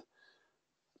coin,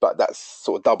 but that's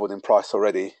sort of doubled in price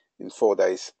already in 4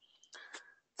 days.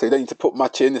 So you don't need to put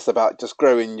much in. It's about just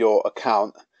growing your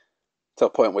account to a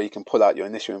point where you can pull out your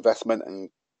initial investment and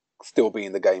still be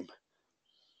in the game.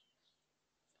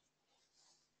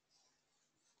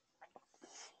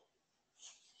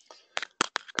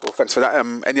 Cool, thanks for that.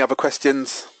 Any other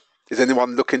questions? Is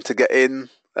anyone looking to get in?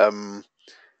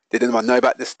 Did anyone know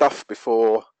about this stuff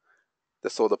before they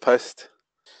saw the post?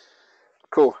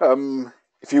 Cool.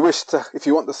 If you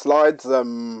want the slides,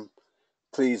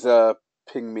 please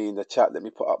ping me in the chat. Let me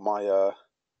put up my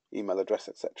email address,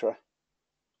 etc.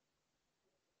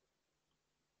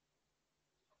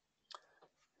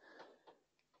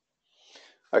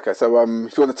 Okay, so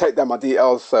if you want to take down my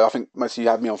details, so I think most of you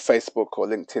have me on Facebook or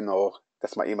LinkedIn, or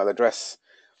that's my email address.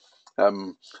 I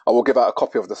will give out a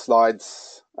copy of the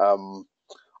slides.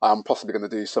 I'm possibly going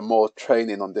to do some more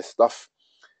training on this stuff.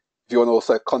 If you want to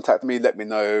also contact me, let me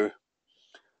know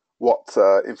what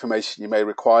information you may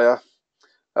require.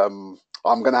 I'm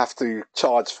going to have to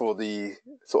charge for the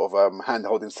sort of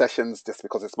hand-holding sessions just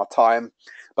because it's my time.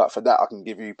 But for that, I can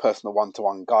give you personal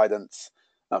one-to-one guidance,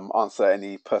 answer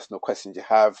any personal questions you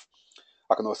have.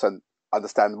 I can also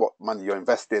understand what money you're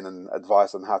investing and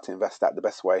advise on how to invest that the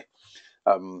best way.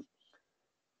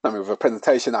 With a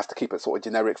presentation, I have to keep it sort of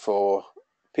generic for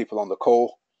people on the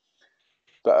call.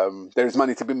 But there is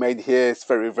money to be made here. It's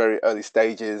very, very early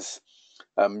stages.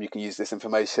 You can use this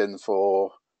information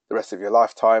for the rest of your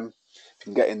lifetime. If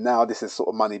you can get in now, this is sort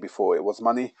of money before it was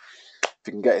money. If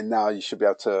you can get in now, you should be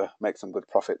able to make some good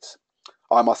profits.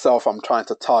 I'm trying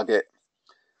to target,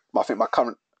 I think my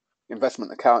current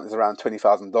investment account is around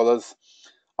 $20,000.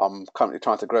 I'm currently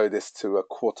trying to grow this to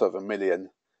 $250,000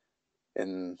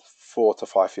 in 4 to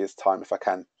 5 years' time if I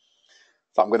can.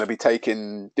 So I'm going to be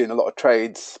doing a lot of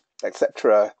trades,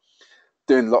 etc.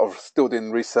 Still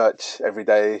doing research every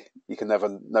day. You can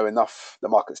never know enough. The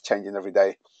market's changing every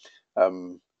day.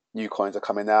 New coins are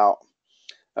coming out.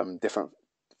 Different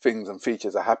things and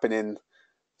features are happening.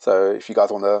 So if you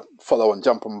guys want to follow and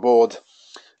jump on board,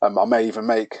 I may even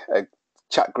make a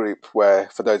chat group where,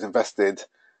 for those invested,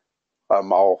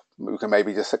 we can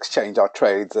maybe just exchange our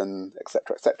trades and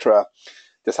etc. etc.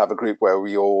 Just have a group where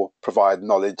we all provide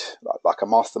knowledge, like a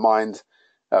mastermind.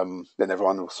 Then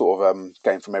everyone will sort of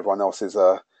gain from everyone else's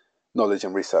knowledge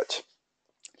and research.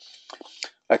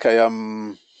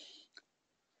 Okay.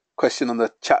 Question on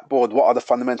the chat board: what are the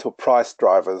fundamental price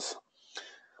drivers?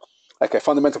 Okay,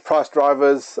 fundamental price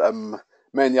drivers.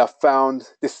 Mainly, I've found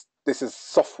this is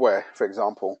software, for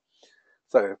example.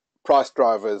 So price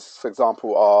drivers, for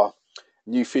example, are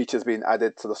new features being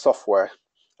added to the software,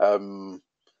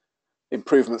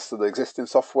 improvements to the existing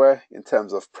software in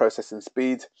terms of processing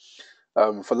speed.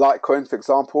 For Litecoin, for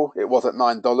example, it was at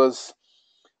 $9.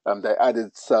 They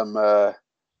added some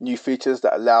new features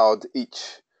that allowed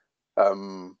each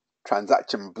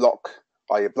transaction block,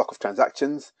 i.e. a block of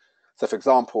transactions. So for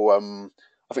example,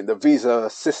 I think the Visa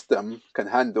system can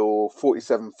handle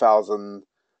 47,000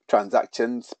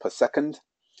 transactions per second.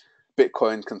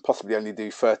 Bitcoin can possibly only do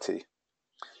 30.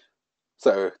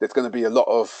 So there's going to be a lot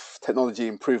of technology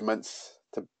improvements.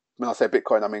 When I say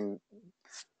Bitcoin, I mean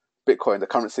Bitcoin, the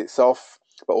currency itself,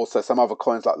 but also some other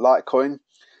coins like Litecoin.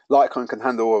 Litecoin can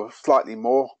handle slightly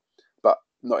more, but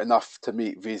not enough to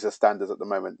meet Visa standards at the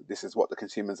moment. This is what the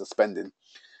consumers are spending.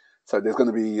 So there's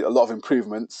going to be a lot of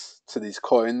improvements to these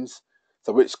coins.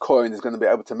 So which coin is going to be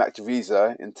able to match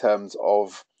Visa in terms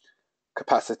of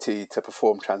capacity to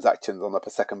perform transactions on a per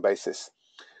second basis?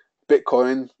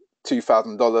 Bitcoin,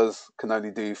 $2,000, can only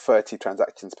do 30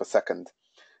 transactions per second.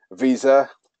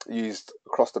 Visa, used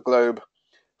across the globe,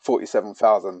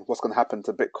 47,000. What's going to happen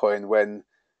to Bitcoin when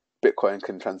Bitcoin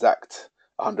can transact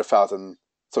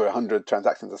 100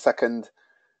 transactions a second,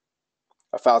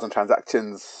 1,000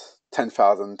 transactions,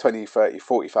 10,000, 20, 30,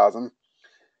 40,000?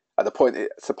 At the point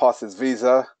it surpasses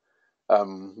Visa,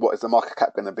 what is the market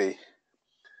cap going to be?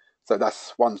 So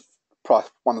that's one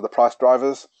of the price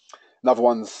drivers. Another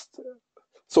one's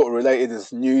sort of related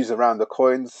is news around the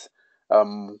coins.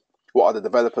 What are the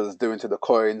developers doing to the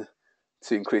coin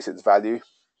to increase its value?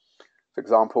 For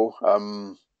example,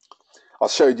 I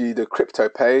showed you the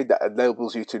CryptoPay that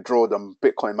enables you to draw the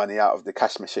Bitcoin money out of the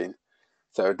cash machine.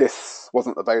 So this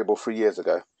wasn't available 3 years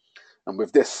ago. And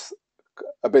with this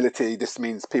ability, this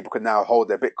means people can now hold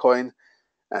their Bitcoin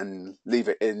and leave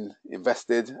it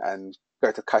invested and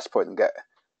go to Cashpoint and get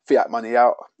fiat money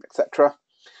out, etc.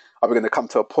 Are we going to come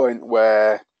to a point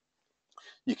where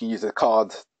you can use a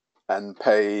card and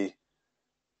pay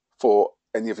for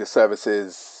any of your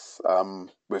services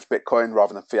with Bitcoin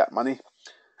rather than fiat money?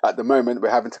 At the moment,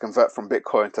 we're having to convert from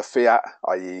Bitcoin to fiat,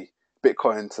 i.e.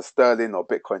 Bitcoin to sterling or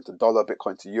Bitcoin to dollar,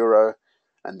 Bitcoin to euro,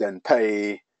 and then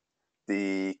pay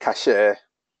the cashier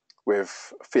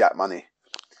with fiat money.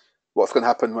 What's going to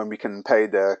happen when we can pay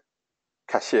the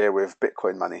cashier with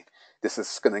Bitcoin money? This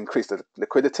is going to increase the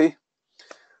liquidity.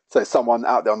 So someone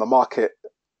out there on the market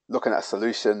looking at a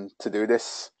solution to do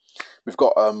this. We've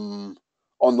got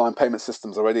online payment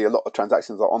systems already. A lot of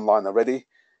transactions are online already.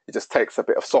 It just takes a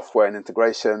bit of software and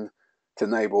integration to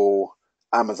enable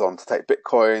Amazon to take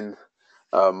Bitcoin,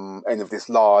 any of these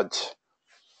large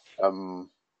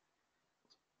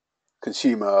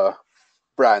consumer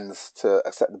brands to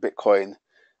accept the Bitcoin,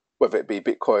 whether it be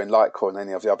Bitcoin, Litecoin,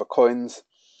 any of the other coins.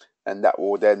 And that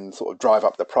will then sort of drive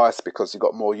up the price because you've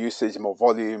got more usage, more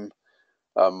volume,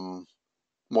 more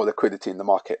liquidity in the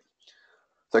market.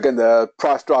 So again, the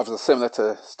price drivers are similar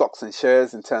to stocks and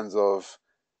shares in terms of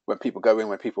when people go in,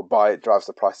 when people buy, it drives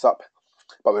the price up.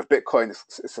 But with Bitcoin,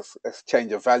 it's a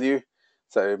exchange of value.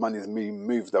 So money is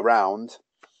moved around.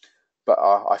 But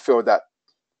I feel that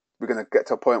we're going to get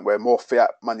to a point where more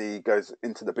fiat money goes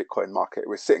into the Bitcoin market.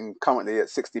 We're sitting currently at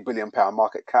 £60 billion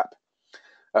market cap.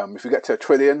 If we get to $1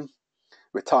 trillion,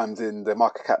 we're times in the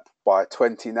market cap by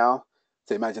 20 now.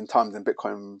 So imagine times in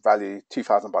Bitcoin value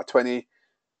 2,000 by 20.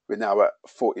 We're now at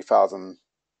 40,000.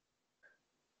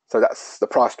 So that's the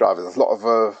price drivers. There's a lot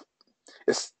of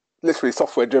it's literally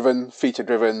software driven, feature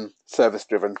driven, service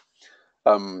driven.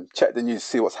 Check the news,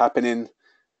 see what's happening.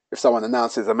 If someone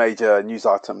announces a major news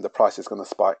item, the price is going to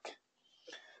spike.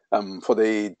 For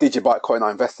the Digibyte coin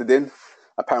I invested in,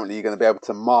 apparently you're going to be able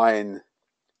to mine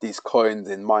these coins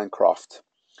in Minecraft.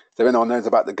 So anyone knows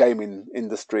about the gaming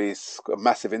industry, it's a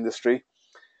massive industry.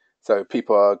 So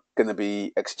people are going to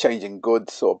be exchanging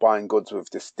goods or buying goods with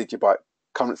this Digibyte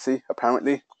currency,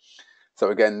 apparently. So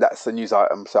again, that's a news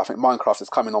item. So I think Minecraft is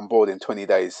coming on board in 20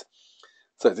 days.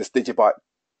 So this Digibyte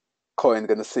coin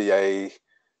going to see a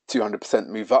 200%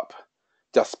 move up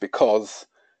just because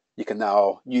you can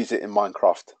now use it in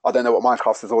Minecraft. I don't know what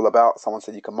Minecraft is all about. Someone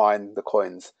said you can mine the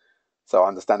coins. So I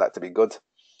understand that to be good.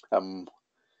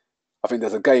 I think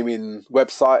there's a gaming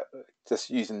website just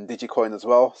using Digicoin as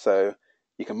well. So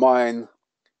you can mine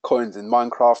coins in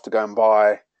Minecraft to go and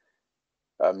buy,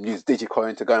 use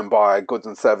Digicoin to go and buy goods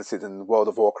and services in World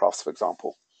of Warcraft, for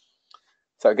example.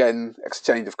 So again,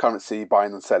 exchange of currency,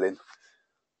 buying and selling.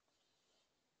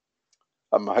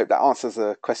 I hope that answers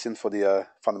the question for the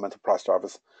fundamental price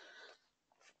drivers.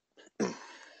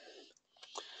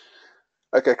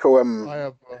 Okay, cool. I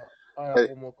have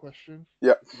one more question.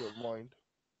 Yeah. If you don't mind.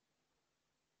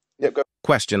 Yeah, go.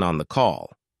 Question on the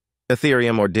call.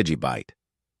 Ethereum or Digibyte?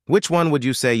 Which one would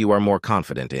you say you are more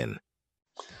confident in?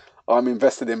 I'm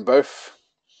invested in both.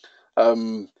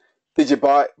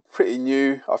 Digibyte, pretty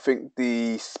new. I think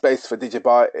the space for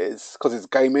Digibyte is because it's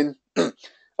gaming.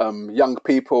 Young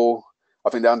people I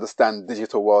think they understand the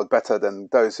digital world better than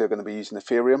those who are going to be using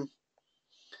Ethereum.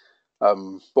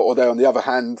 But although on the other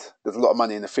hand, there's a lot of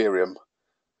money in Ethereum.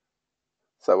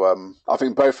 So I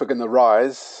think both are going to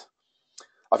rise.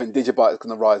 I think Digibyte is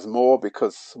going to rise more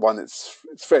because one, it's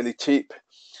fairly cheap.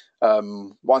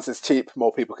 Once it's cheap,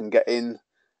 more people can get in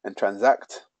and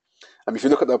transact. And if you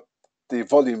look at the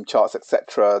volume charts,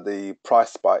 etc., the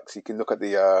price spikes, you can look at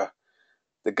the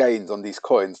gains on these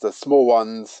coins. The small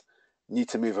ones need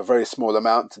to move a very small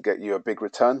amount to get you a big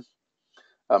return.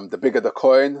 The bigger the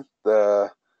coin, the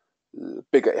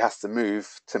bigger it has to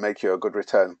move to make you a good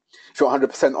return. If you're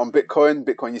 100% on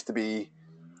Bitcoin used to be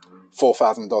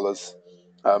 $4,000.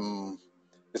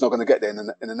 It's not going to get there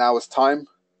in an hour's time,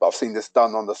 but I've seen this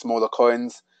done on the smaller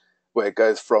coins where it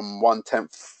goes from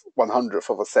 1/100th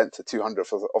of a cent to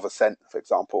 200th of a cent, for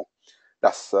example.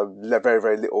 That's a very,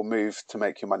 very little move to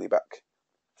make your money back.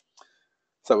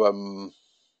 So I'm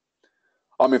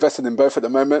invested in both at the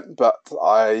moment, but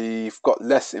I've got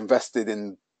less invested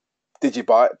in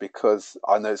Digibyte because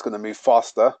I know it's going to move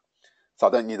faster, so I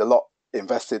don't need a lot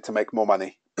invested to make more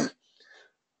money.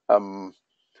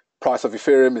 Price of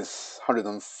Ethereum is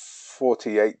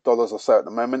 $148 or so at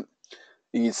the moment.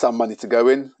 You need some money to go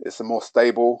in. It's a more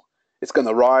stable. It's going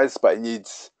to rise, but it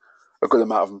needs a good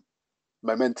amount of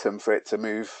momentum for it to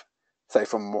move. Say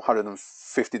from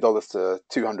 $150 to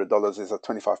 $200 is a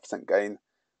 25% gain.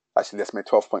 Actually, that's made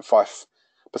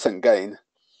 12.5% gain.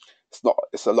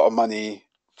 It's a lot of money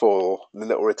for the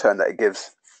little return that it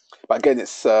gives. But again,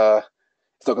 it's not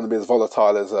going to be as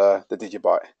volatile as the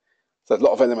Digibyte. So there's a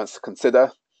lot of elements to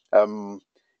consider.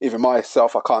 Even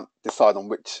myself, I can't decide on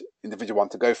which individual one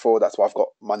to go for. That's why I've got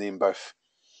money in both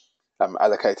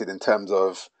allocated in terms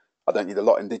of I don't need a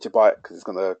lot in Digibyte because it's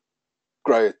going to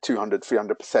grow 200,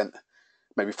 300%,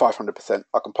 maybe 500%.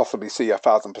 I can possibly see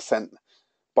 1,000%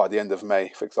 by the end of May,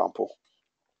 for example.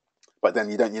 But then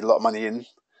you don't need a lot of money in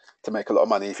to make a lot of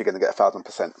money if you're going to get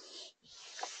 1,000%.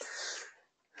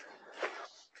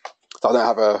 So I don't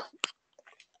have a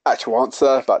actual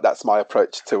answer, but that's my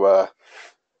approach to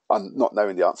not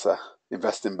knowing the answer.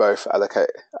 Invest in both, allocate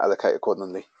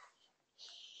accordingly.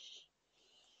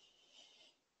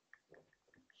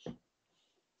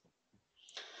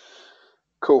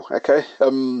 Cool. Okay.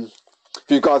 If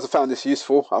you guys have found this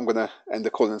useful, I'm going to end the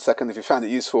call in a second. If you found it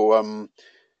useful,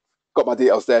 got my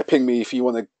details there. Ping me if you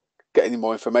want to get any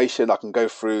more information. I can go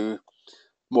through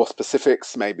more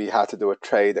specifics, maybe how to do a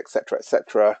trade,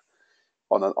 etc.,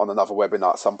 on another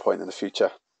webinar at some point in the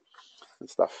future and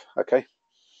stuff. Okay,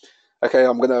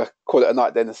 I'm going to call it a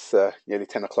night then. It's nearly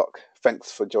 10 o'clock.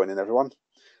 Thanks for joining, everyone.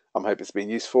 I hope it's been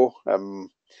useful. If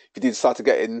you do decide to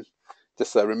get in,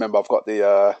 just remember I've got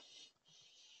the...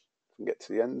 get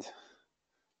to the end.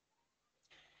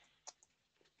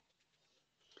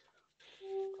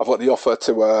 I've got the offer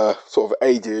to sort of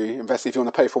aid you, invest if you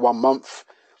want to pay for 1 month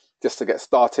just to get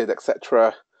started,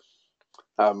 etc.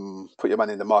 Put your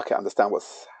money in the market, understand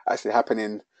what's actually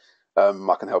happening.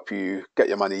 I can help you get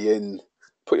your money in,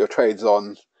 put your trades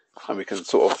on, and we can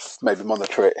sort of maybe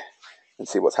monitor it and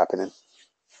see what's happening.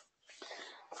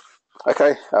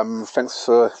 Okay, thanks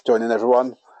for joining,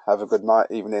 everyone. Have a good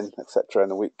night, evening, etc. in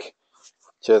the week.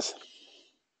 Cheers.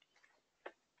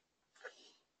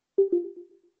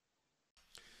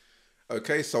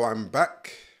 Okay, so I'm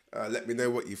back. Let me know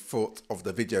what you thought of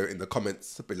the video in the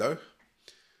comments below.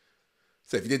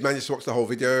 So if you did manage to watch the whole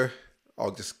video,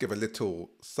 I'll just give a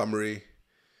little summary.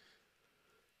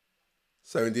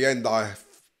 So in the end, I've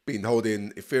been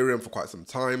holding Ethereum for quite some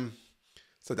time.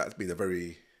 So that's been a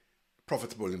very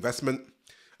profitable investment.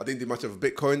 I didn't do much of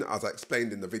Bitcoin. As I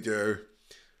explained in the video,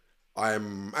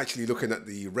 I'm actually looking at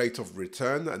the rate of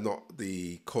return and not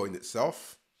the coin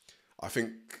itself. I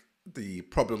think the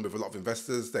problem with a lot of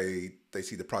investors, they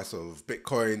see the price of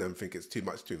Bitcoin and think it's too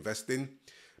much to invest in.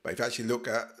 But if you actually look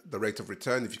at the rate of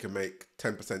return, if you can make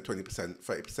 10%, 20%,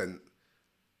 30%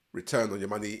 return on your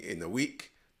money in a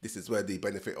week, this is where the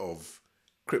benefit of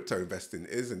crypto investing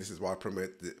is. And this is why I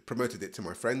promoted it to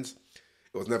my friends.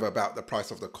 It was never about the price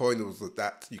of the coin. It was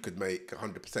that you could make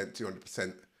 100%,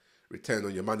 200% return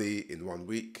on your money in 1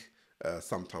 week,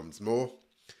 sometimes more.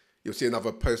 You'll see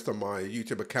another post on my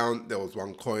YouTube account. There was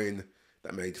one coin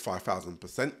that made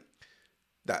 5,000%.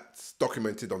 That's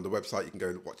documented on the website. You can go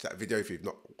and watch that video if you've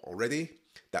not already.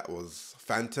 That was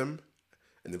Phantom,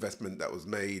 an investment that was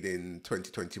made in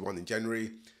 2021 in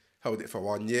January. Held it for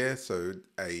 1 year, so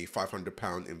a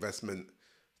 £500 investment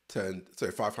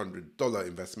 $500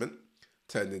 investment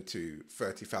turned into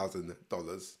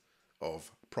 $30,000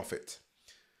 of profit.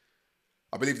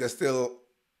 I believe there's still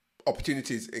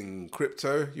opportunities in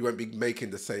crypto. You won't be making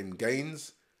the same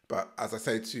gains, But as I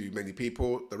say to many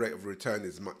people, the rate of return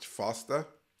is much faster.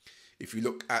 If you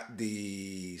look at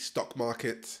the stock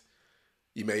market,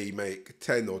 you may make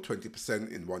 10 or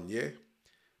 20% in 1 year.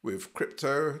 With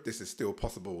crypto, this is still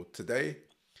possible today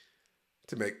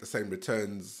to make the same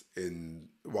returns in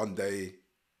 1 day,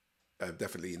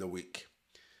 definitely in a week.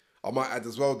 I might add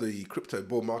as well, the crypto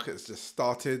bull market has just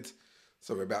started.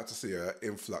 So we're about to see an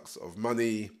influx of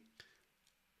money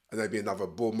and maybe another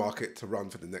bull market to run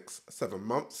for the next 7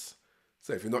 months.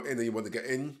 So if you're not in and you want to get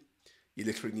in, you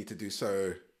literally need to do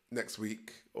so next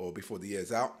week or before the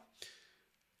year's out.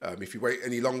 If you wait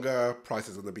any longer,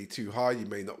 prices are going to be too high. You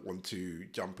may not want to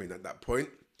jump in at that point.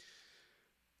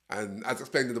 And as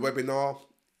explained in the webinar,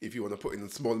 if you want to put in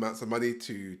small amounts of money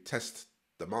to test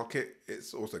the market,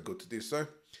 it's also good to do so.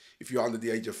 If you're under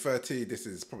the age of 30, this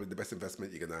is probably the best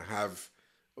investment you're going to have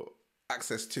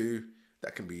access to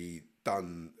that can be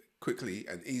done quickly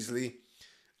and easily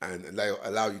and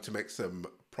allow you to make some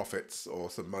profits or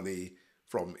some money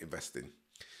from investing.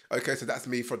 Okay, so that's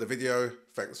me for the video.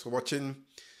 Thanks for watching,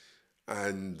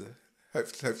 and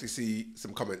hopefully see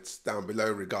some comments down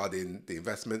below regarding the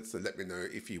investments, and let me know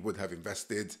if you would have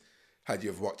invested had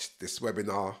you have watched this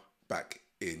webinar back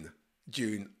in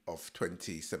June of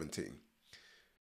 2017.